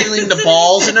that, cradling the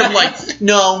balls, and I'm like,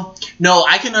 no,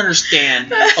 I can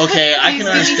understand. Okay, I can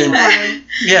Please give me understand.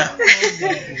 some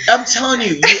Yeah, I'm telling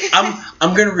you,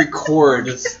 I'm gonna record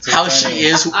how she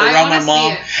is I around my wanna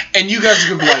mom, see and you guys are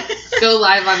gonna be like, Go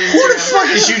live on who the fuck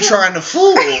Instagram. is you trying to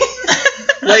fool?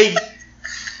 Like,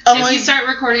 I'm If like, you start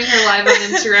recording her live on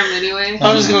Instagram anyway,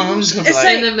 I'm just gonna be It's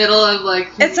like, in the middle of like,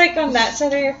 It's like on that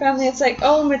side of your family, it's like,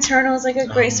 oh, maternal is like a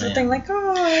graceful man. thing, like,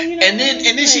 oh, you know. and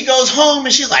then she goes home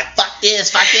and she's like, fuck this,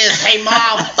 hey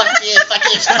mom, fuck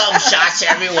this, cum shots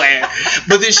everywhere.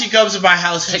 But then she comes to my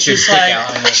house and Take your she's dick like,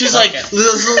 out and she's fuck like, it.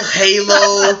 little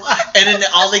halo, and then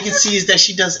all they can see is that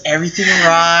she does everything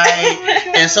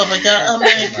right and stuff like that. I'm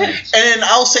like, and then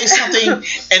I'll say something and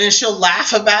then she'll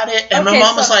laugh about it, and my Okay,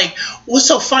 mom was so- like, what's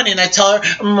so funny? And I tell her,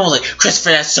 and my mom was like,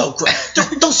 Christopher, that's so great.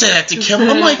 Don't say that to Kim.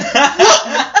 I'm like, what?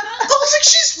 I was like,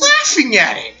 she's laughing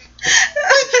at it.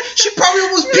 Like, she probably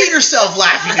almost beat herself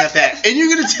laughing at that. And you're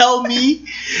going to tell me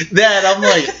that I'm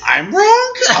like, I'm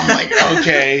wrong? I'm like,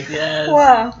 okay. Yes.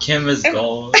 Wow. Kim is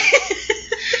gold.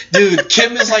 Dude,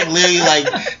 Kim is like literally like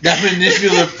that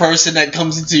manipulative person that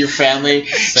comes into your family.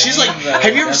 She's like,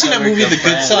 have you ever seen that movie The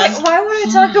Good Son? Why would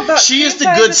I talk about? She is the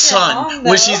guys good with your son mom, when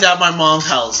though? she's at my mom's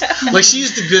house. Like she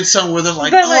is the good son where they're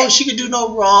like, But, oh, like- she can do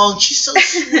no wrong. She's so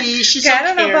sweet. She's Okay, so I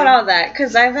don't know caring. about all that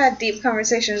because I've had deep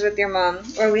conversations with your mom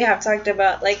where we have talked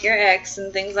about like your ex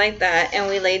and things like that, and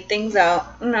we laid things out.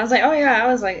 And I was like, oh yeah, I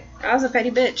was a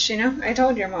petty bitch, you know. I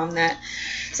told your mom that.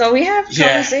 So we have Yeah.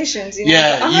 conversations, you know.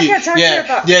 Yeah, but I'm not gonna talk to her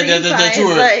about that you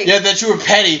were, like, that you were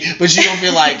petty, but you don't be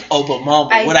like, oh, but mom,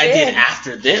 but I what I did did.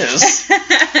 after this,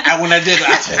 and when I did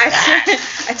after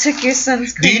that. I took your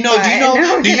son's Do you cream know? pie.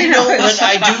 No, Do you know no. what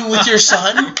I do with your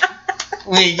son?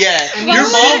 Yeah, I mean, your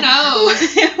she mom.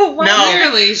 knows. Why No.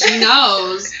 Clearly, she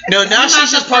knows. No, now Not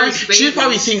she's the just probably first she baby.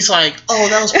 probably thinks like, oh,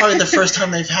 that was probably the first time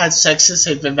they've had sex since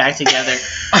they've been back together.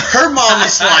 Her mom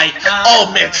is like,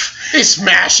 oh man, they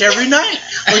smash every night.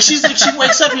 Like she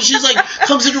wakes up and she's like,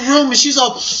 comes in the room and she's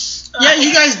all, yeah,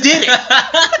 you guys did it.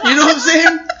 You know what I'm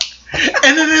saying?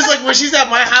 And then it's like when she's at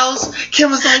my house,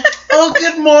 Kim was like, oh,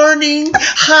 good morning.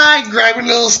 Hi, grabbing a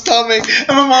little stomach. And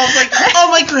my mom's like, oh,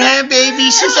 my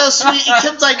grandbaby, she's so sweet. And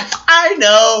Kim's like, I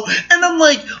know. And I'm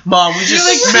like, Mom, we just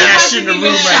smashed in the room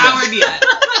right now. showered yet.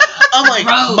 I'm like,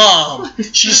 Gross. Mom,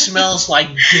 she smells like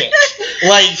dick.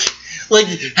 Like,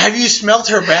 have you smelled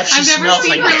her breath? She I've never smells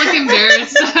seen like her look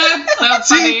embarrassed. That's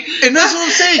so funny. See, and that's what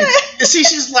I'm saying. See,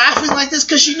 she's laughing like this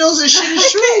because she knows this shit is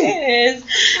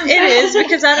true. It is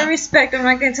because out of respect, I'm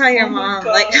not gonna tell your mom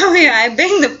like, oh yeah, I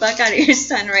banged the fuck out of your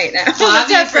son right now. Well,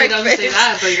 Let's have obviously, don't say breakfast.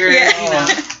 that, but you're, Yeah. you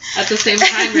know, at the same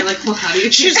time, you're like, well, how do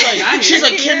you? She's think I got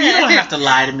like, here? Kim, you don't have to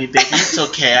lie to me, baby. It's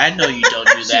okay. I know you don't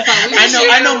do that. like, we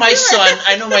I know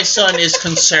should. my son is Your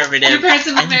conservative. parents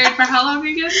have been married for how long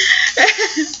again?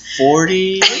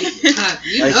 40.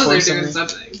 You Like know they're 40 doing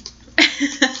something. something.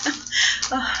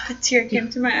 Oh, a tear came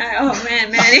to my eye. Oh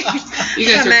man, Manny. You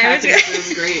guys are Manny packing. was-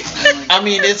 This is great. I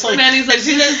mean, it's like, Manny's like,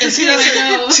 see, this is good, I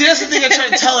know. that's the thing I try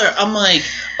to tell her. I'm like,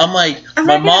 I'm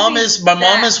my not mom gonna is be my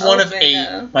mom that is one of open, 8.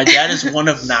 though. My dad is one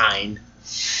of 9.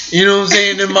 You know what I'm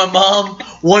saying? And my mom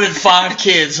wanted 5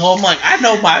 kids. So I'm like, I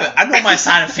know my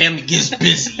side of family gets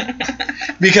busy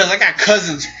because I got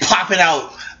cousins popping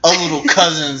out of little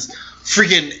cousins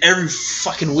freaking every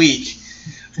fucking week.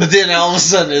 But then all of a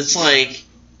sudden it's like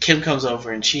Kim comes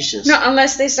over and she's just No,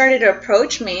 unless they started to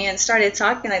approach me and started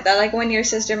talking like that. Like when your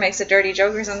sister makes a dirty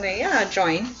joke or something, yeah, I'll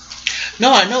join.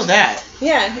 No, I know that.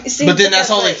 Yeah. you see, But then that's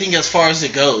all they like- think as far as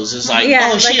it goes. It's like, Yeah,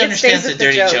 oh, like she it understands stays the with the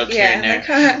dirty joke, jokes here and yeah,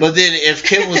 there. like, But then if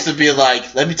Kim was to be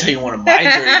like, let me tell you one of my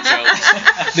dirty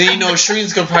jokes, then you know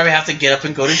Shreen's going to probably have to get up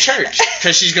and go to church.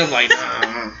 Because she's going to be like,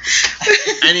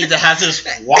 I need to have this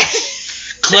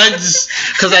cleanse.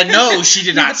 Because I know she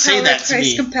did May not the say power that of to Christ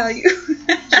me. compel you.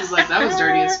 She's like, that was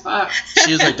dirty as fuck.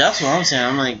 She was like, that's what I'm saying.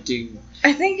 I'm like, dude.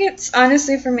 I think it's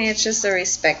honestly for me, it's just a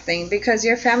respect thing because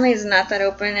your family is not that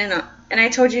open, and I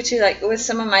told you too. Like with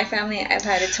some of my family, I've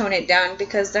had to tone it down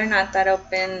because they're not that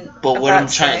open. But what about I'm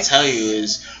trying sex. to tell you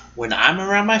is when I'm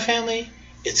around my family,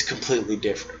 it's completely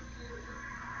different.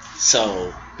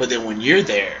 So, but then when you're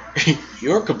there,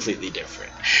 you're completely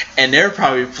different. And they're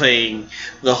probably playing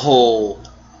the whole,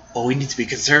 oh, we need to be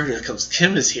conservative because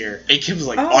Kim is here. And Kim's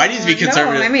like, oh, I need to be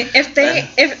conservative. No, I mean,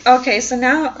 okay, so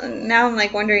now I'm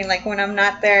like wondering, like when I'm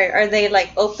not there, are they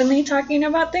like openly talking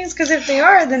about things? Because if they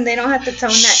are, then they don't have to tone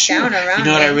that Sure. down around. You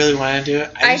know what I me. really want to do?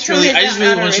 I just tone really, it I just down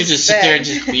really out of want you to sit there and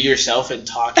respect. just be yourself and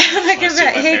talk. I'm not gonna be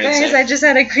like, hey guys, I just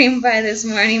had a cream pie this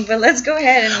morning, but let's go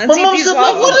ahead and let's My eat mom's these like,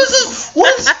 waffles.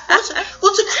 what is this?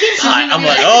 What's a cream pie? I'm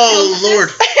like, oh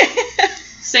Lord.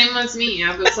 Same as me.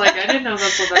 Yeah, but it's like, I didn't know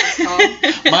that's what that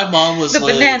was called. My mom was The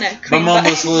like, banana my cream mom pie.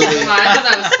 was Well, literally, I thought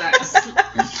that was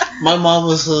sex. my mom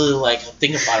was literally like, I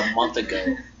think about a month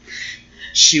ago.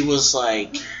 She was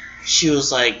like,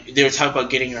 they were talking about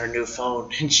getting her a new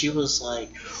phone, and she was like,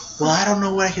 well, I don't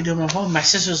know what I can do on my phone. My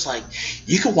sister's like,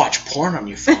 you can watch porn on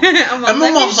your phone. I'm like, And my let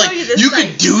me mom was show like, you this you site.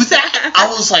 can do that? I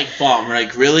was like, Mom,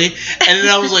 like, really? And then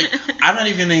I was like, I'm not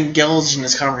even going to indulge in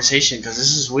this conversation because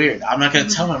this is weird. I'm not going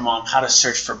to tell my mom how to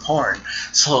search for porn.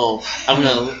 So I'm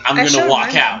gonna showed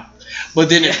walk my out. But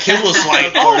then if Kim was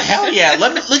like, oh, hell yeah,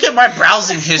 let me look at my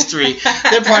browsing history,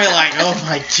 they're probably like, oh,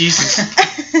 my Jesus.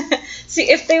 See,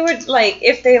 if they would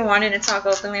if they wanted to talk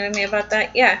openly with me about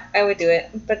that, yeah, I would do it.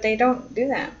 But they don't do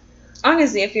that.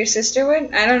 Honestly, if your sister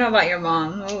would, I don't know about your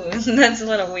mom. Ooh, that's a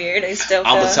little weird. I still.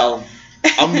 I'm going to tell them.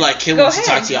 I'm like, Kim Go wants to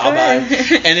talk ahead, to y'all go about it.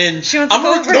 ahead. And then She wants to I'm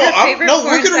go gonna over her favorite we're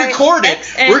porn gonna site, record it.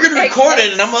 X, We're gonna record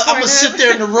it, and I'm X, gonna sit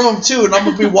there in the room too, and I'm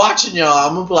gonna be watching y'all.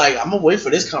 I'm gonna be like, I'm gonna wait for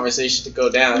this conversation to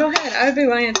go down. Go ahead. I would be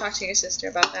willing to talk to your sister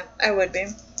about that. I would be.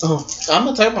 Oh, I'm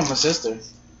gonna talk about my sister.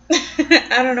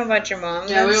 I don't know about your mom.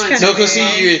 Yeah, we That's went kinda No, cause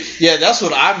weird. see, that's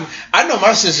what I know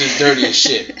my sister's dirty as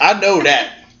shit. I know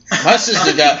that. My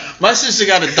sister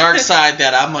got a dark side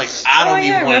that I'm like, I don't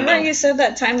even want to remember know. you said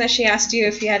that time that she asked you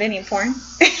if you had any porn?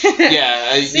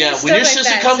 Yeah, See, yeah. stuff When your like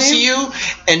sister that, comes see? to you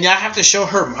and I have to show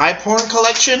her my porn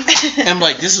collection, and I'm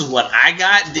like, this is what I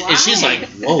got, and she's Why? like,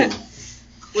 whoa.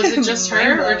 Was it just her, or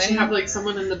Mind-blowing. did she have like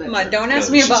someone in the bedroom? Come on, don't ask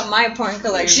Yeah, me she's- about my porn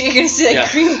collection. You're gonna see like Yeah.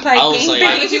 cream pie I was like-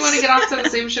 Why would you want to get off to the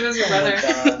same shit as your brother? Oh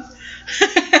my God.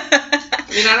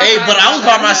 I mean, I don't Hey, know but I was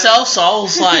about by that. myself, so I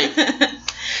was like,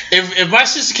 if my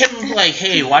sister came and be like,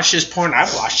 hey, watch this porn,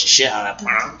 I'd watch the shit out of that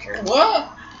porn. I don't care. What?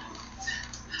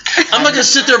 I'm not gonna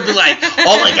sit there and be like,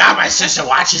 oh my god, my sister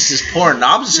watches this porn. No,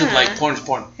 I'm just gonna be like, porn's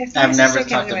porn. If my I've never sister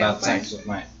came talked to my about porn- sex with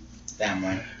my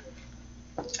family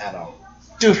at all.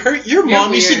 Dude, your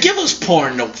mom used to weird. give us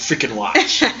porn to freaking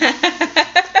watch.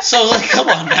 So, like, come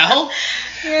on now.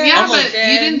 Yeah, I'm but like,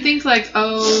 you didn't think like,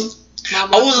 oh,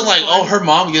 mom. I wasn't like, oh, her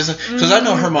mom gives it. Because I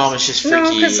know her mom is just freaky.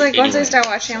 No, because like once I anyway. start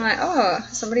watching, I'm like, oh,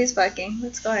 somebody's fucking.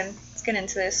 Let's go ahead. Let's get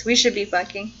into this. We should be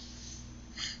fucking.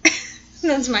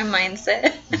 That's my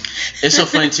mindset. It's so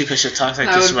funny, too, because she talks like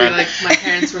I this would be about... like, my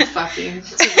parents were fucking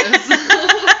to this.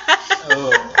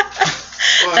 Oh.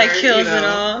 Or, That kills you know, it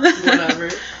all. Whatever.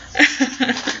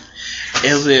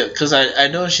 It'll be... Because I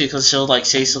know because she'll, like,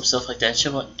 say some stuff like that.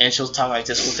 She'll talk like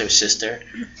this with her sister.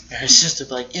 And her sister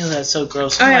be like, ew, that's so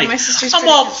gross. Oh I'm yeah, like, my sister's I'm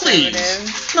pretty all conservative.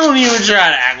 please. Don't even try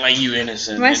to act like you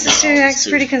innocent. My in the sister house, acts too.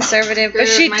 pretty conservative, but Dude,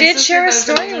 she my did sister share a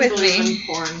doesn't story even with believe me. in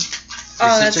porn. Oh,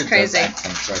 Your that's sister crazy. does act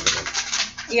conservative.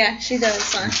 Yeah, she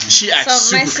does. Huh? She acts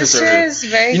So my super sister conservative. is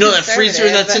very You know that freezer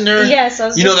conservative, that's in but- there? Yes, I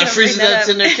was You know just that gonna bring freezer that's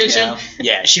up. in their kitchen?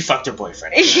 Yeah. Yeah, she fucked her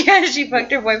boyfriend. Yeah, she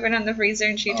fucked her boyfriend on the freezer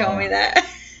and she told Oh. me that.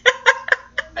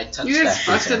 I touched You guys that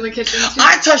fucked in freezer. the kitchen too.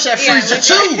 I touched that Yeah, freezer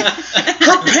we too.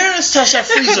 Her parents touched that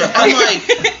freezer.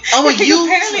 I'm like, you.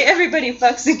 Apparently, everybody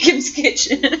fucks in Kim's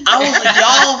kitchen. I was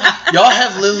like, y'all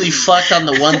have literally fucked on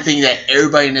the one thing that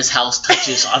everybody in this house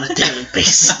touches on a daily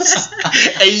basis,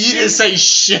 and you didn't say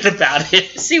shit about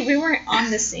it. See, we weren't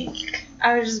on the sink.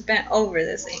 I was just bent over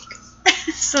the sink,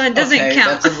 so it doesn't Okay,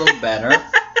 count. that's a little better.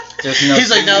 There's no He's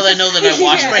like, now they know that I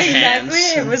wash Yeah, my hands.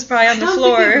 Exactly. It was probably on I the don't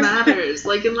floor. think it matters.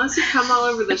 Like, unless you come all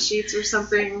over the sheets or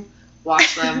something,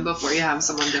 wash them before you have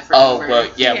someone different Oh, over.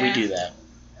 but yeah, we Yeah. do that.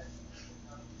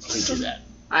 We do that.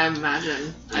 I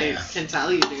imagine. Yeah. I can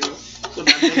tell you do. With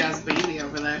that big ass baby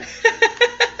over there.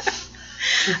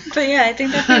 But yeah, I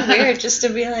think that'd be weird just to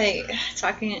be like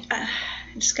talking. I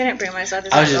just couldn't bring myself to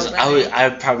I talk was just, openly. I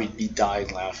would probably be dying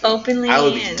laughing. Openly I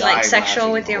would be and dying like sexual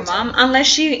laughing with the your whole mom, unless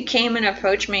she came and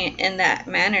approached me in that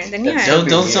manner. Then yeah, That'd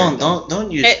be weird.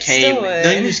 Don't use It came. still would.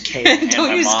 Don't use came and Don't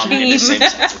my use mom in the came. same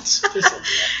sentence. Please don't do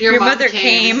that. your mom mother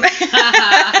came.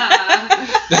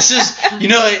 This is, you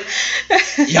know,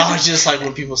 y'all just like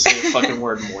when people say the fucking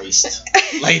word moist.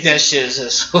 Like that shit is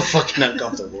just so fucking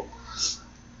uncomfortable.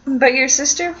 But your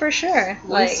sister for sure.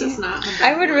 Like Moist is not a bad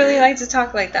I would really word. like to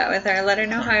talk like that with her. Let her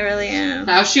know how I really am.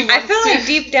 Now she I wants feel to. like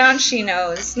deep down she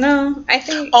knows. No, I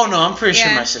think. Oh no, I'm pretty sure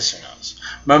Yeah. my sister knows.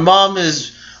 My mom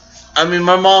is, I mean,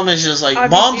 my mom is just like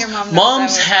Obviously your mom knows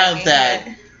moms I have was that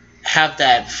fucking, have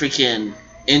that freaking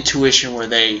intuition where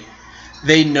they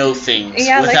know things but-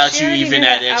 Yeah, like, without she you already even knew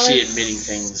at that I actually was admitting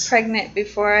things. Pregnant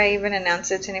before I even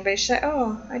announced it to anybody. She's like,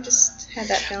 "Oh, I just had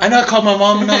that feeling." I know. I called my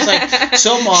mom and I was like,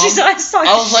 "So mom," She's like,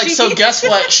 I was like, "So sheet." guess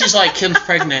what?" She's like, "Kim's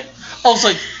pregnant." I was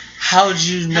like, "How did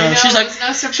you know?" I know, She's like, it's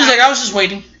no surprise. "She's like, I was just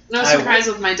waiting." No I surprise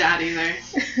with my dad either.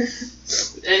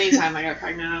 Anytime I got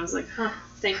pregnant, I was like, huh,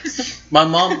 thanks. My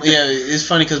mom, yeah, it's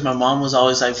funny because my mom was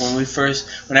always like,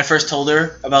 when I first told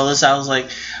her about this, I was like,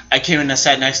 I came in and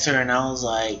sat next to her and I was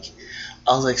like,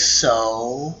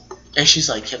 so, and she's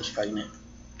like, Kim's pregnant.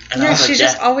 And I Yeah, was she like,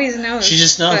 just yeah. always knows. She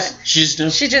just knows. but She just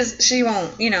knows. She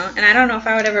won't, and I don't know if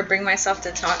I would ever bring myself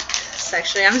to talk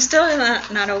sexually. I'm still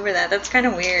not over that. That's kind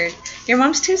of weird. Your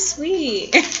mom's too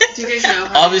sweet. Do you guys know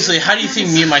how Obviously, how do you think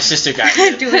me and my sister got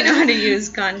here? Do we know how to use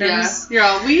Yeah. condoms? You're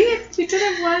all, we did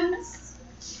it once.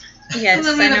 Yes, And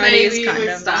I then know the how to use baby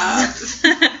was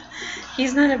condoms.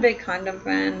 He's not a big condom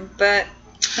fan, but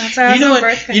that's how I You was know on what?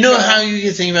 birth You know control. how you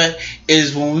can think about it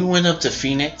is when we went up to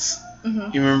Phoenix.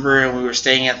 Mhm. You remember, and we were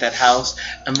staying at that house,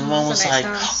 and my mom That's was a nice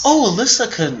like, house. "Oh,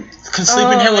 Alyssa can sleep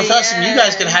in here with us, and you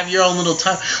guys can have your own little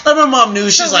time." Like my mom knew,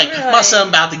 she's So like, we were "My like- son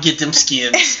about to get them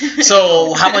skins,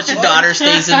 so how about your daughter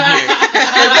stays in here?"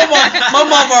 Like, my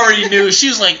mom already knew. She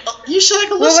was like, oh, "You should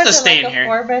like What Alyssa to was it, stay like in a here."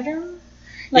 4-bedroom?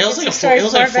 Yeah, it was like a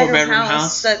four-bedroom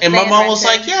house, that and they my had mom was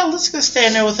rented. like, "Yeah, let's go stay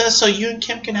in there with us, so you and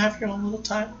Kim can have your own little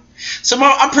time." So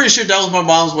I'm pretty sure that was my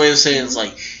mom's way of saying, "It's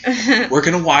like we're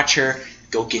gonna watch her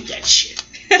go get that shit."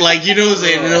 Like, you know,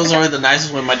 it was only the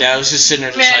nicest when my dad was just sitting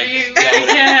there, just Man, like, you yeah, whatever.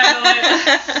 can't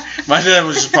handle it. My dad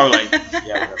was just probably like,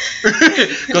 yeah,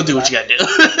 whatever. Go do what you gotta do.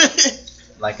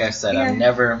 Like I said, Yeah. I've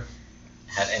never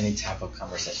had any type of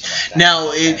conversation like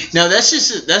that. Now that's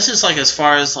just like as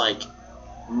far as like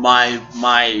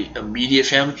my immediate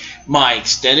family, my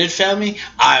extended family.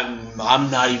 I'm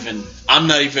not even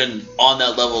on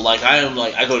that level. Like I am,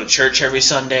 like I go to church every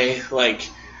Sunday. Like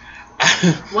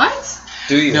What?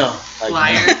 Do you? no, like,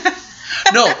 Liar.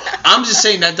 no. I'm just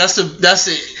saying that's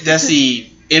the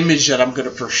image that I'm gonna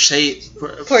portray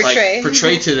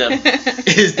to them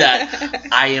is that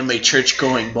I am a church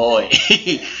going boy,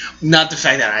 not the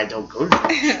fact that I don't go to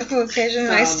church. Who occasionally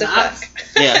likes to not-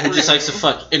 fuck Yeah, who just likes to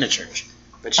fuck in a church,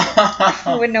 but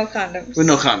yeah, with no condoms. with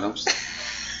no condoms.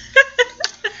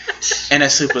 And I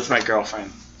sleep with my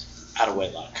girlfriend out of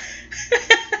wedlock.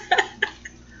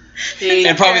 Hey,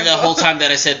 And probably the Careful. whole time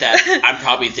that I said that, I'm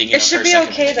probably thinking It of should her be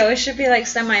second okay name. though. It should be like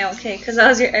semi-okay because I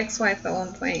was your ex-wife at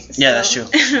one point. Yeah, that's so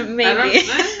true. Maybe.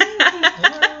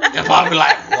 They're probably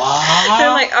like, what? They're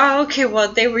like, oh, okay,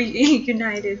 well, they were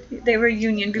united. They were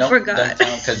union before Nope, God. don't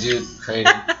count because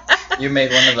you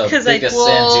made one of the 'Cause, like, biggest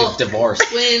well- sins. You've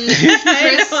divorced. when I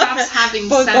Chris know. stops having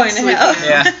Both going sex to with hell. you,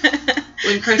 Yeah.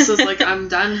 when Chris was like, I'm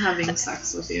done having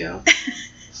sex with you,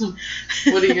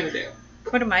 what are you gonna do?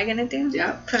 What am I gonna do?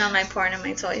 Yeah. Put on my porn and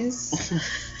my toys.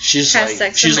 She's Have like,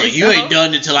 sex she's with like, you myself. ain't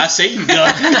done until I say you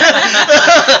done.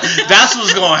 That's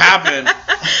what's gonna happen.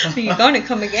 You're gonna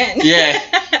come again. Yeah.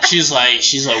 She's like,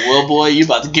 well, boy, you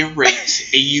about to get raped,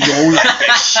 and you don't like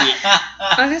that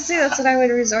shit. Honestly, that's what I would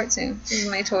resort to. Is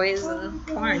my toys and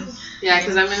porn. Yeah,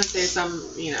 because I'm gonna say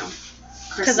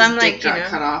Chris's I'm like, dick got you know-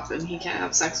 cut off and he can't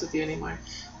have sex with you anymore.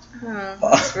 Oh,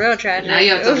 that's real tragic. Now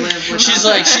you have to live with She's that.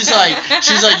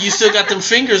 like, you still got them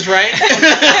fingers, right?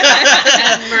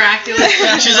 And miraculously,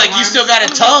 She's like, you his still got a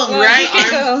arms- tongue, Well, right?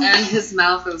 you go. and his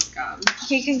mouth is gone.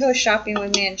 He can go shopping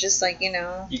with me and just like, You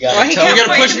gotta You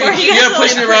gotta push me. Before he You gotta gets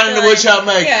push me around in the woodshed, I'm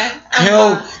like, Yeah.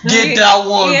 hell, get that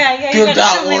one. Yeah, you Get gotta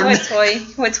that tell me one.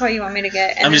 what toy you want me to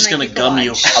get. And I'm then, just gonna can gum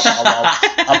you. watch.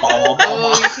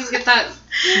 Oh, you can get that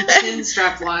chin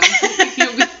strap one.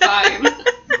 You'll be fine.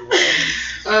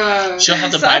 She'll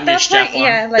have to So buy at me a that strap point, on.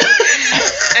 yeah, like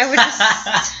I would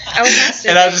masturbate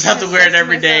And I'll just have to wear it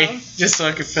every day, myself. just so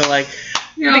I can feel like.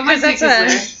 You know, my Because dick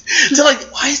that's is there. They're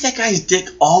like, why is that guy's dick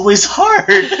always hard?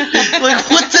 Like,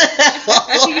 what the If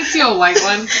hell? you could see a white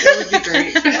one, it would be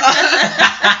great.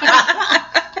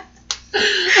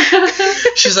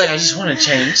 She's like, I just want to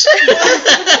change.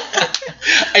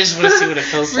 I just want to see what it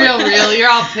feels like. real. You're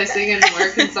all pissing in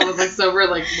work, and someone's like sober.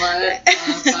 Like, what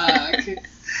the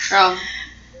fuck?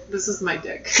 This is my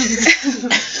dick.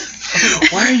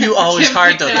 Why are you always Kim hard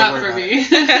picked though? it Don't out worry for about me.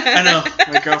 it. I know.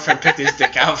 My girlfriend picked his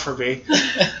dick out for me.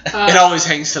 It always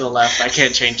hangs to the left. I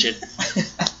can't change it.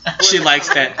 She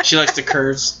likes that. She likes the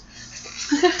curves.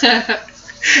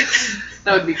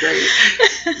 That would be great.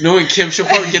 Knowing Kim, she'll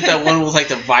probably get that one with like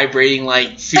the vibrating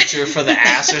like feature for the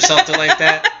ass or something like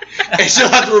that. And she'll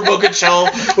have the remote control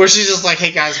where she's just like,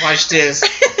 hey guys, watch this.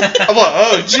 I'm like,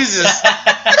 oh Jesus.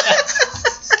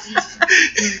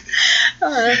 Oh,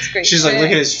 that's great. She's like, shit.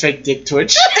 look at his fake dick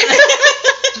twitch.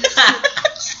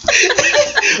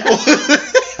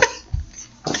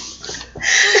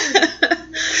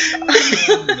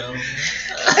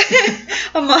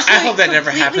 I hope that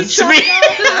never happens to me.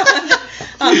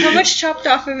 How much chopped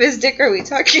off of his dick are we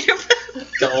talking about?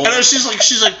 I know she's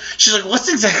like, what's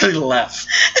exactly left?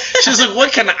 She's like,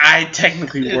 what can I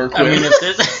technically work I with? mean,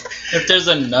 if there's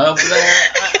a nub there,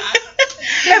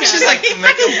 She's like,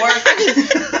 make it work.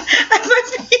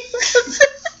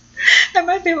 I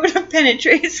might be able to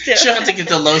penetrate still. she'll have to get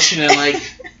the lotion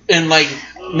and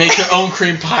make her own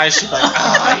cream pie. She's like,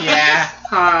 oh yeah.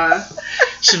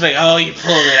 She's like, oh, you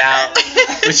pulled it out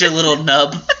with your little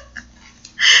nub.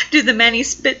 Do the Manny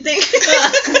spit thing.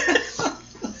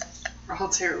 We're all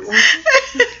terrible.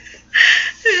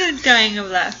 Dying of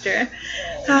laughter.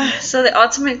 So the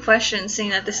ultimate question,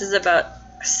 seeing that this is about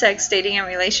sex, dating, and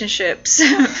relationships,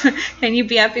 can you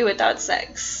be happy without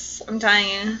sex? I'm telling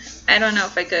you, I don't know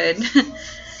if I could.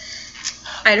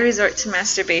 I'd resort to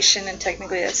masturbation, and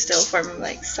technically that's still a form of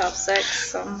like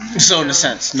self-sex. So in a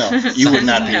sense, no, you would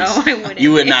not be. No, I wouldn't.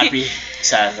 You would not be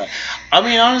satisfied. I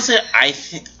mean, honestly, I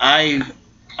think I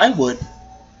would.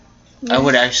 I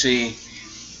would actually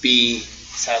be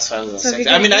satisfied with So if sex. you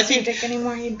I couldn't mean, I use your think. dick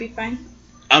anymore, you'd be fine.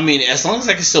 I mean, as long as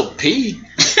I can still pee.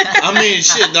 I mean,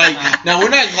 shit. Like, now we're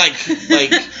not like.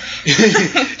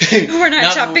 We're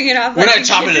not chopping it off. We're like not you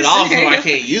chopping did it off so I scenario.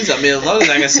 can't use it. I mean, as long as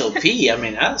I can still pee, I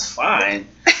mean, that's fine.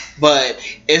 But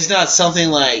it's not something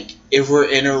like if we're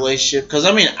in a relationship. Because,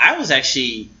 I mean, I was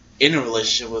actually in a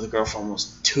relationship with a girl for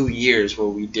almost 2 years where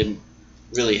we didn't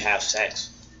really have sex.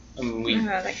 I mean, we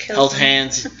that kills held me.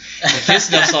 hands and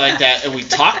kissed and stuff like that, and we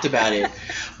talked about it,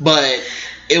 but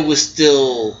it was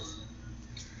still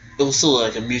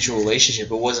like a mutual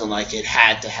relationship. It wasn't like it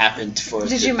had to happen for us.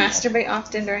 Did to you be- masturbate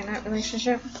often during that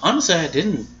relationship? Honestly, I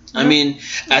didn't. I mean,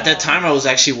 at that time, I was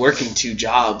actually working 2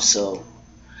 jobs, so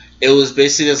it was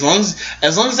basically as long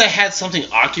as I had something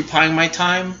occupying my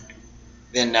time,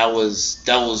 then that was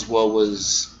what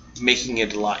was making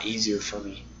it a lot easier for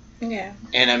me. Yeah.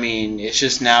 And I mean, it's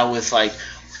just now with like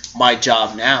my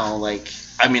job now, like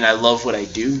I mean, I love what I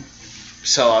do,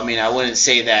 so I mean, I wouldn't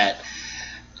say that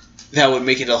would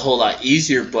make it a whole lot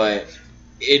easier, but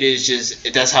it is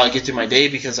just that's how I get through my day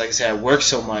because, like I said, I work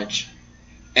so much,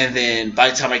 and then by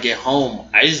the time I get home,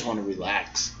 I just want to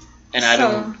relax, and I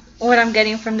don't. What I'm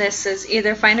getting from this is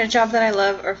either find a job that I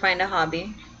love or find a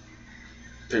hobby.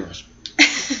 Pretty much.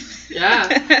 Yeah.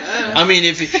 I mean,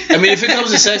 if it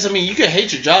comes to sex, I mean, you can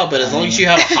hate your job, but as long as you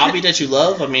have a hobby that you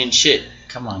love, I mean, shit.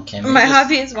 Come on, Kim. My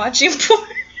hobby is watching porn.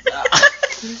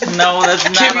 No, that's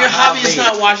not Kim, a your hobby is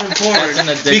not watching porn That's an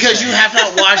addiction. because you have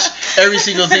not watched every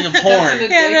single thing of porn.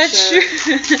 Yeah, that's true.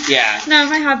 Yeah. No,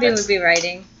 my hobby would be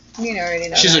writing. You already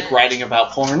know. She's that. like writing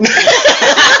about porn. Writing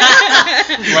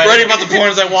about the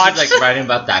porns I watch. She's like writing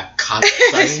about that cock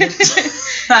site.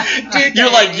 Dear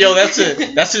You're like, yo,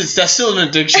 diary. that's still an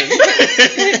addiction.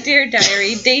 Dear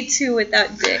diary, day 2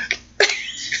 without dick.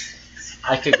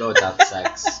 I could go without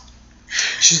sex.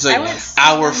 She's I like, went 7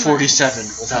 hour months. 47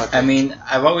 without. I mean,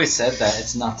 I've always said that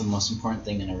it's not the most important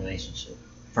thing in a relationship.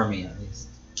 For me, at least.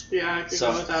 Yeah, I could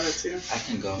So- go without it too. I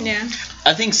can go. Yeah.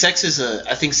 I think sex is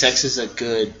a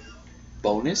good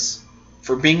bonus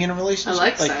for being in a I relationship.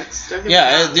 like sex. Don't get me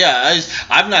Yeah, wrong.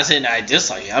 I'm not saying that I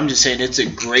dislike it. I'm just saying it's a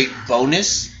great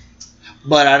bonus,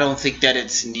 but I don't think that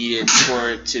it's needed for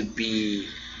it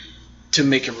to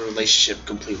make a relationship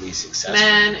completely successful.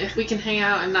 Man, if we can hang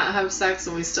out and not have sex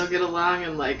and we still get along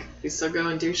and like we still go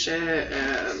and do shit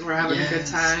and we're having a good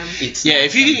time. Yeah,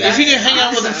 if you can hang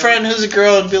out with a friend who's a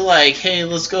girl and be like, hey,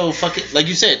 let's go fucking, like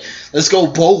you said, let's go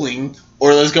bowling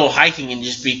or let's go hiking and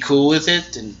just be cool with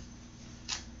it. And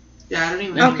Yeah, I don't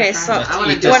even. Okay, need a so friend. I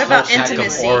wanna Eat do what this about whole pack of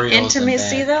intimacy? Oreos in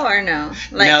Intimacy bed. though, or no?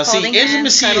 Like now, see, holding hands,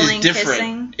 intimacy cuddling, is different.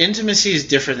 kissing? Intimacy is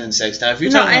different than sex. Now, if you're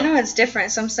No, talking I about, know it's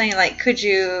different. So I'm saying, like, could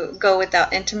you go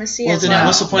without intimacy well, as then well?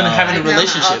 what's the point of No. having a I know,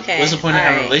 relationship? okay, What's the point of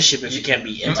having a alright. relationship if you can't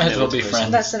be You intimate might as well with the be person?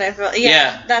 friends. That's what I felt.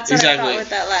 Yeah, that's what exactly. I thought with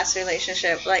that last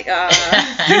relationship. Like,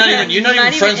 You're not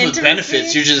even friends with intimacy?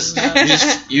 benefits. You're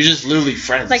just literally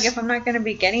friends. like if I'm not gonna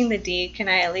be getting the D, can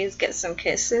I at least get some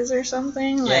kisses or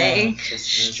something? Yeah, like,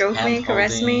 kisses, stroke me, hand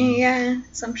caress holding. me, yeah,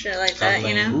 some shit like that,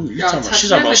 you know. Ooh, you're Yo, talking about, touch she's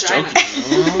talking my about vagina. stroking.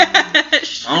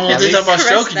 I don't know At if they talk about least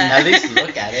stroking. caress At least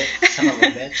look at it, son of a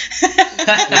bitch.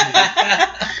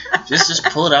 Just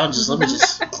pull it out and just let me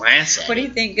just glance at What do it.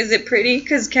 you think? Is it pretty?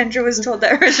 Because Kendra was told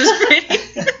that hers was pretty.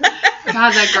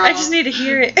 God, that girl. I just need to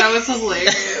hear it. That was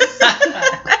hilarious.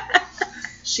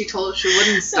 She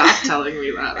wouldn't stop telling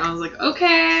me that. I was like,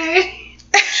 okay.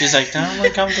 She's like, no, I'm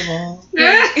uncomfortable.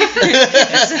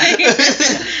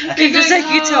 It's just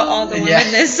like you tell all the women Yeah.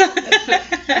 this.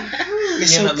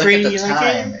 It's You know, so look pretty. at the You like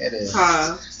time. it? It is.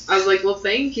 I was like, well,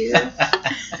 thank you.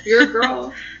 You're a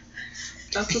girl.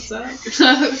 That's what's up.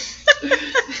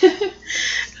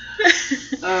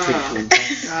 Oh,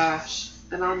 gosh.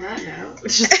 And on that note,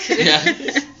 just kidding.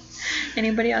 Yeah.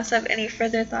 Anybody else have any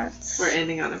further thoughts? We're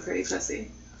ending on a pretty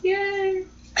pussy. Yay.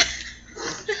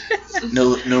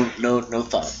 No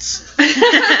thoughts.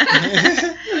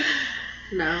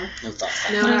 No. No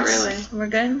thoughts. No, not really. We're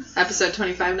good? Episode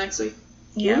 25 next week.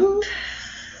 Yep. Woo.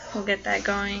 We'll get that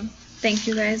going. Thank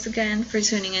you guys again for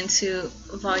tuning into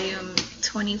volume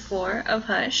 24 of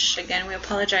Hush. Again, we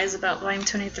apologize about volume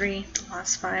 23, the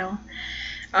lost file.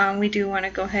 We do want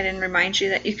to go ahead and remind you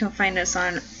that you can find us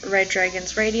on Red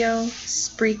Dragons Radio,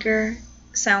 Spreaker,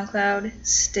 SoundCloud,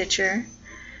 Stitcher,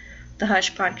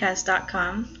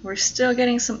 thehushpodcast.com. We're still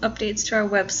getting some updates to our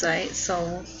website,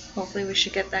 so hopefully we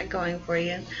should get that going for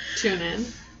you. Tune in.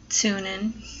 Tune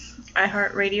in.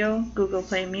 iHeartRadio, Google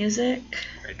Play Music.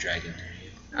 Red Dragon.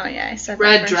 Oh yeah, I said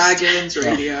Red that first. Dragons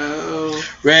Radio.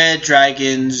 Red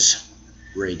Dragons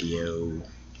Radio.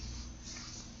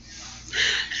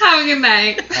 Have a good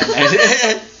night.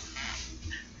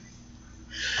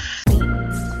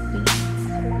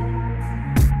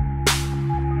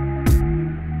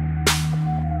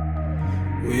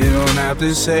 We don't have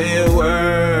to say a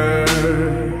word.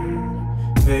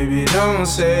 Baby, don't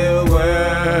say a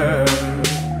word.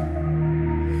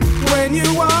 When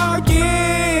you walk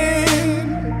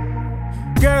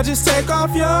in, girl, just take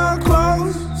off your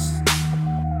clothes.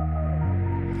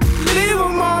 Leave 'em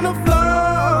them on the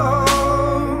floor,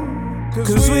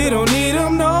 'cause we don't need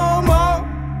them no more.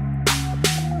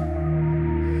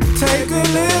 Take a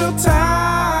little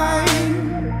time,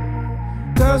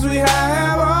 'cause we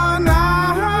have all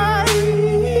night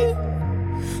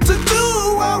to do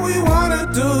what we wanna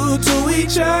do to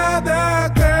each other,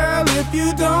 girl, if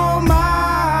you don't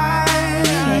mind.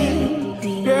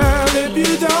 Girl, if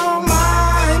you don't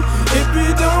mind, if you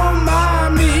don't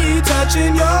mind me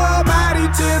touching your body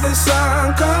till the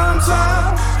sun comes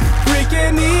up,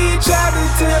 freaking each other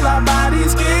till our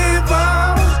bodies give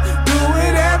up. Do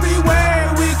it everywhere,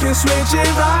 we can switch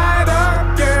it right up,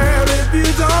 girl, if you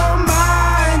don't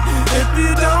mind, if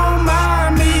you don't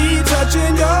mind me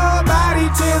touching your body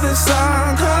till the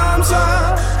sun comes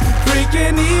up,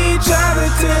 freaking each other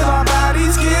till our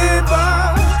bodies give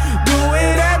up. Do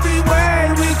it everywhere,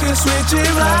 we can switch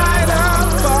it right up,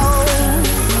 oh.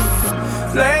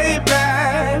 Lay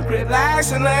back,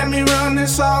 relax and let me run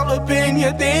this all up in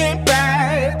your think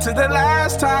back to the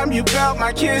last time you felt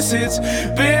my kiss. It's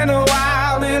been a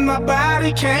while and my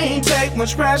body can't take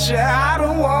much pressure. I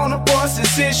don't wanna force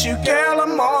this issue, girl,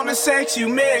 I'm on a sexy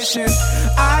mission.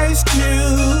 Ice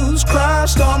cubes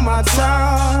crushed on my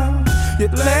tongue,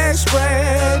 your legs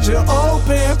spread, you're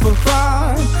open for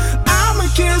fun. I'ma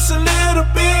kiss a little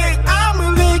bit, I'ma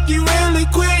lick you really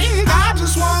quick. I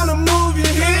just wanna move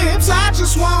your hips, I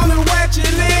just wanna wet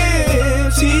your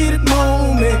lips. Heated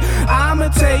moment, I'ma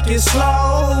take it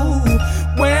slow.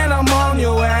 When I'm on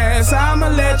your ass, I'ma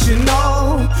let you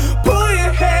know. Pull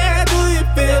your hair, do your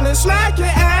feelings like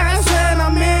your ass when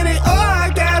I'm in it.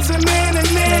 Orgasm in a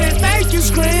minute, make you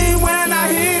scream when I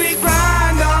hit it.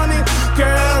 Grind on it,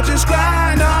 girl, just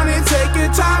grind on it. Take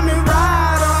your time and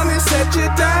ride on it, set you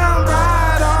down,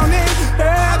 ride on it.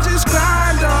 Girl, just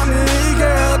grind on it,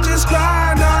 girl, just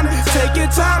grind on it. Take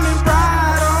your time and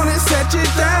ride on it, set you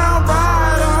down,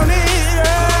 ride on it.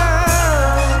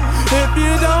 Girl, if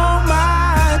you don't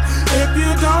mind, if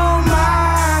you don't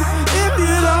mind, if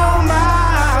you don't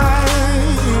mind.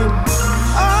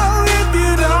 Oh, if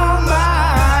you don't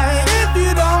mind, if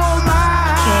you don't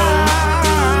mind.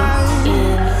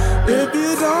 If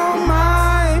you don't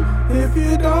mind, if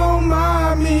you don't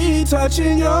mind me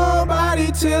touching your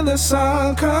body till the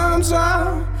sun comes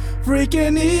up,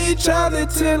 freaking each other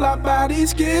till our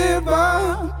bodies give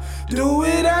up. Do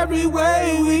it every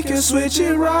way, we can switch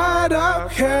it right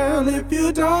up, girl, if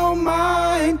you don't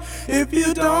mind, if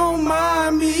you don't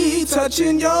mind me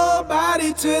touching your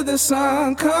body till the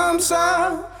sun comes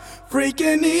up,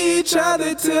 freaking each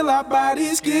other till our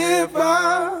bodies give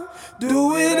up.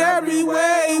 Do it every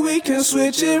way, we can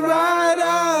switch it right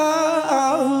up.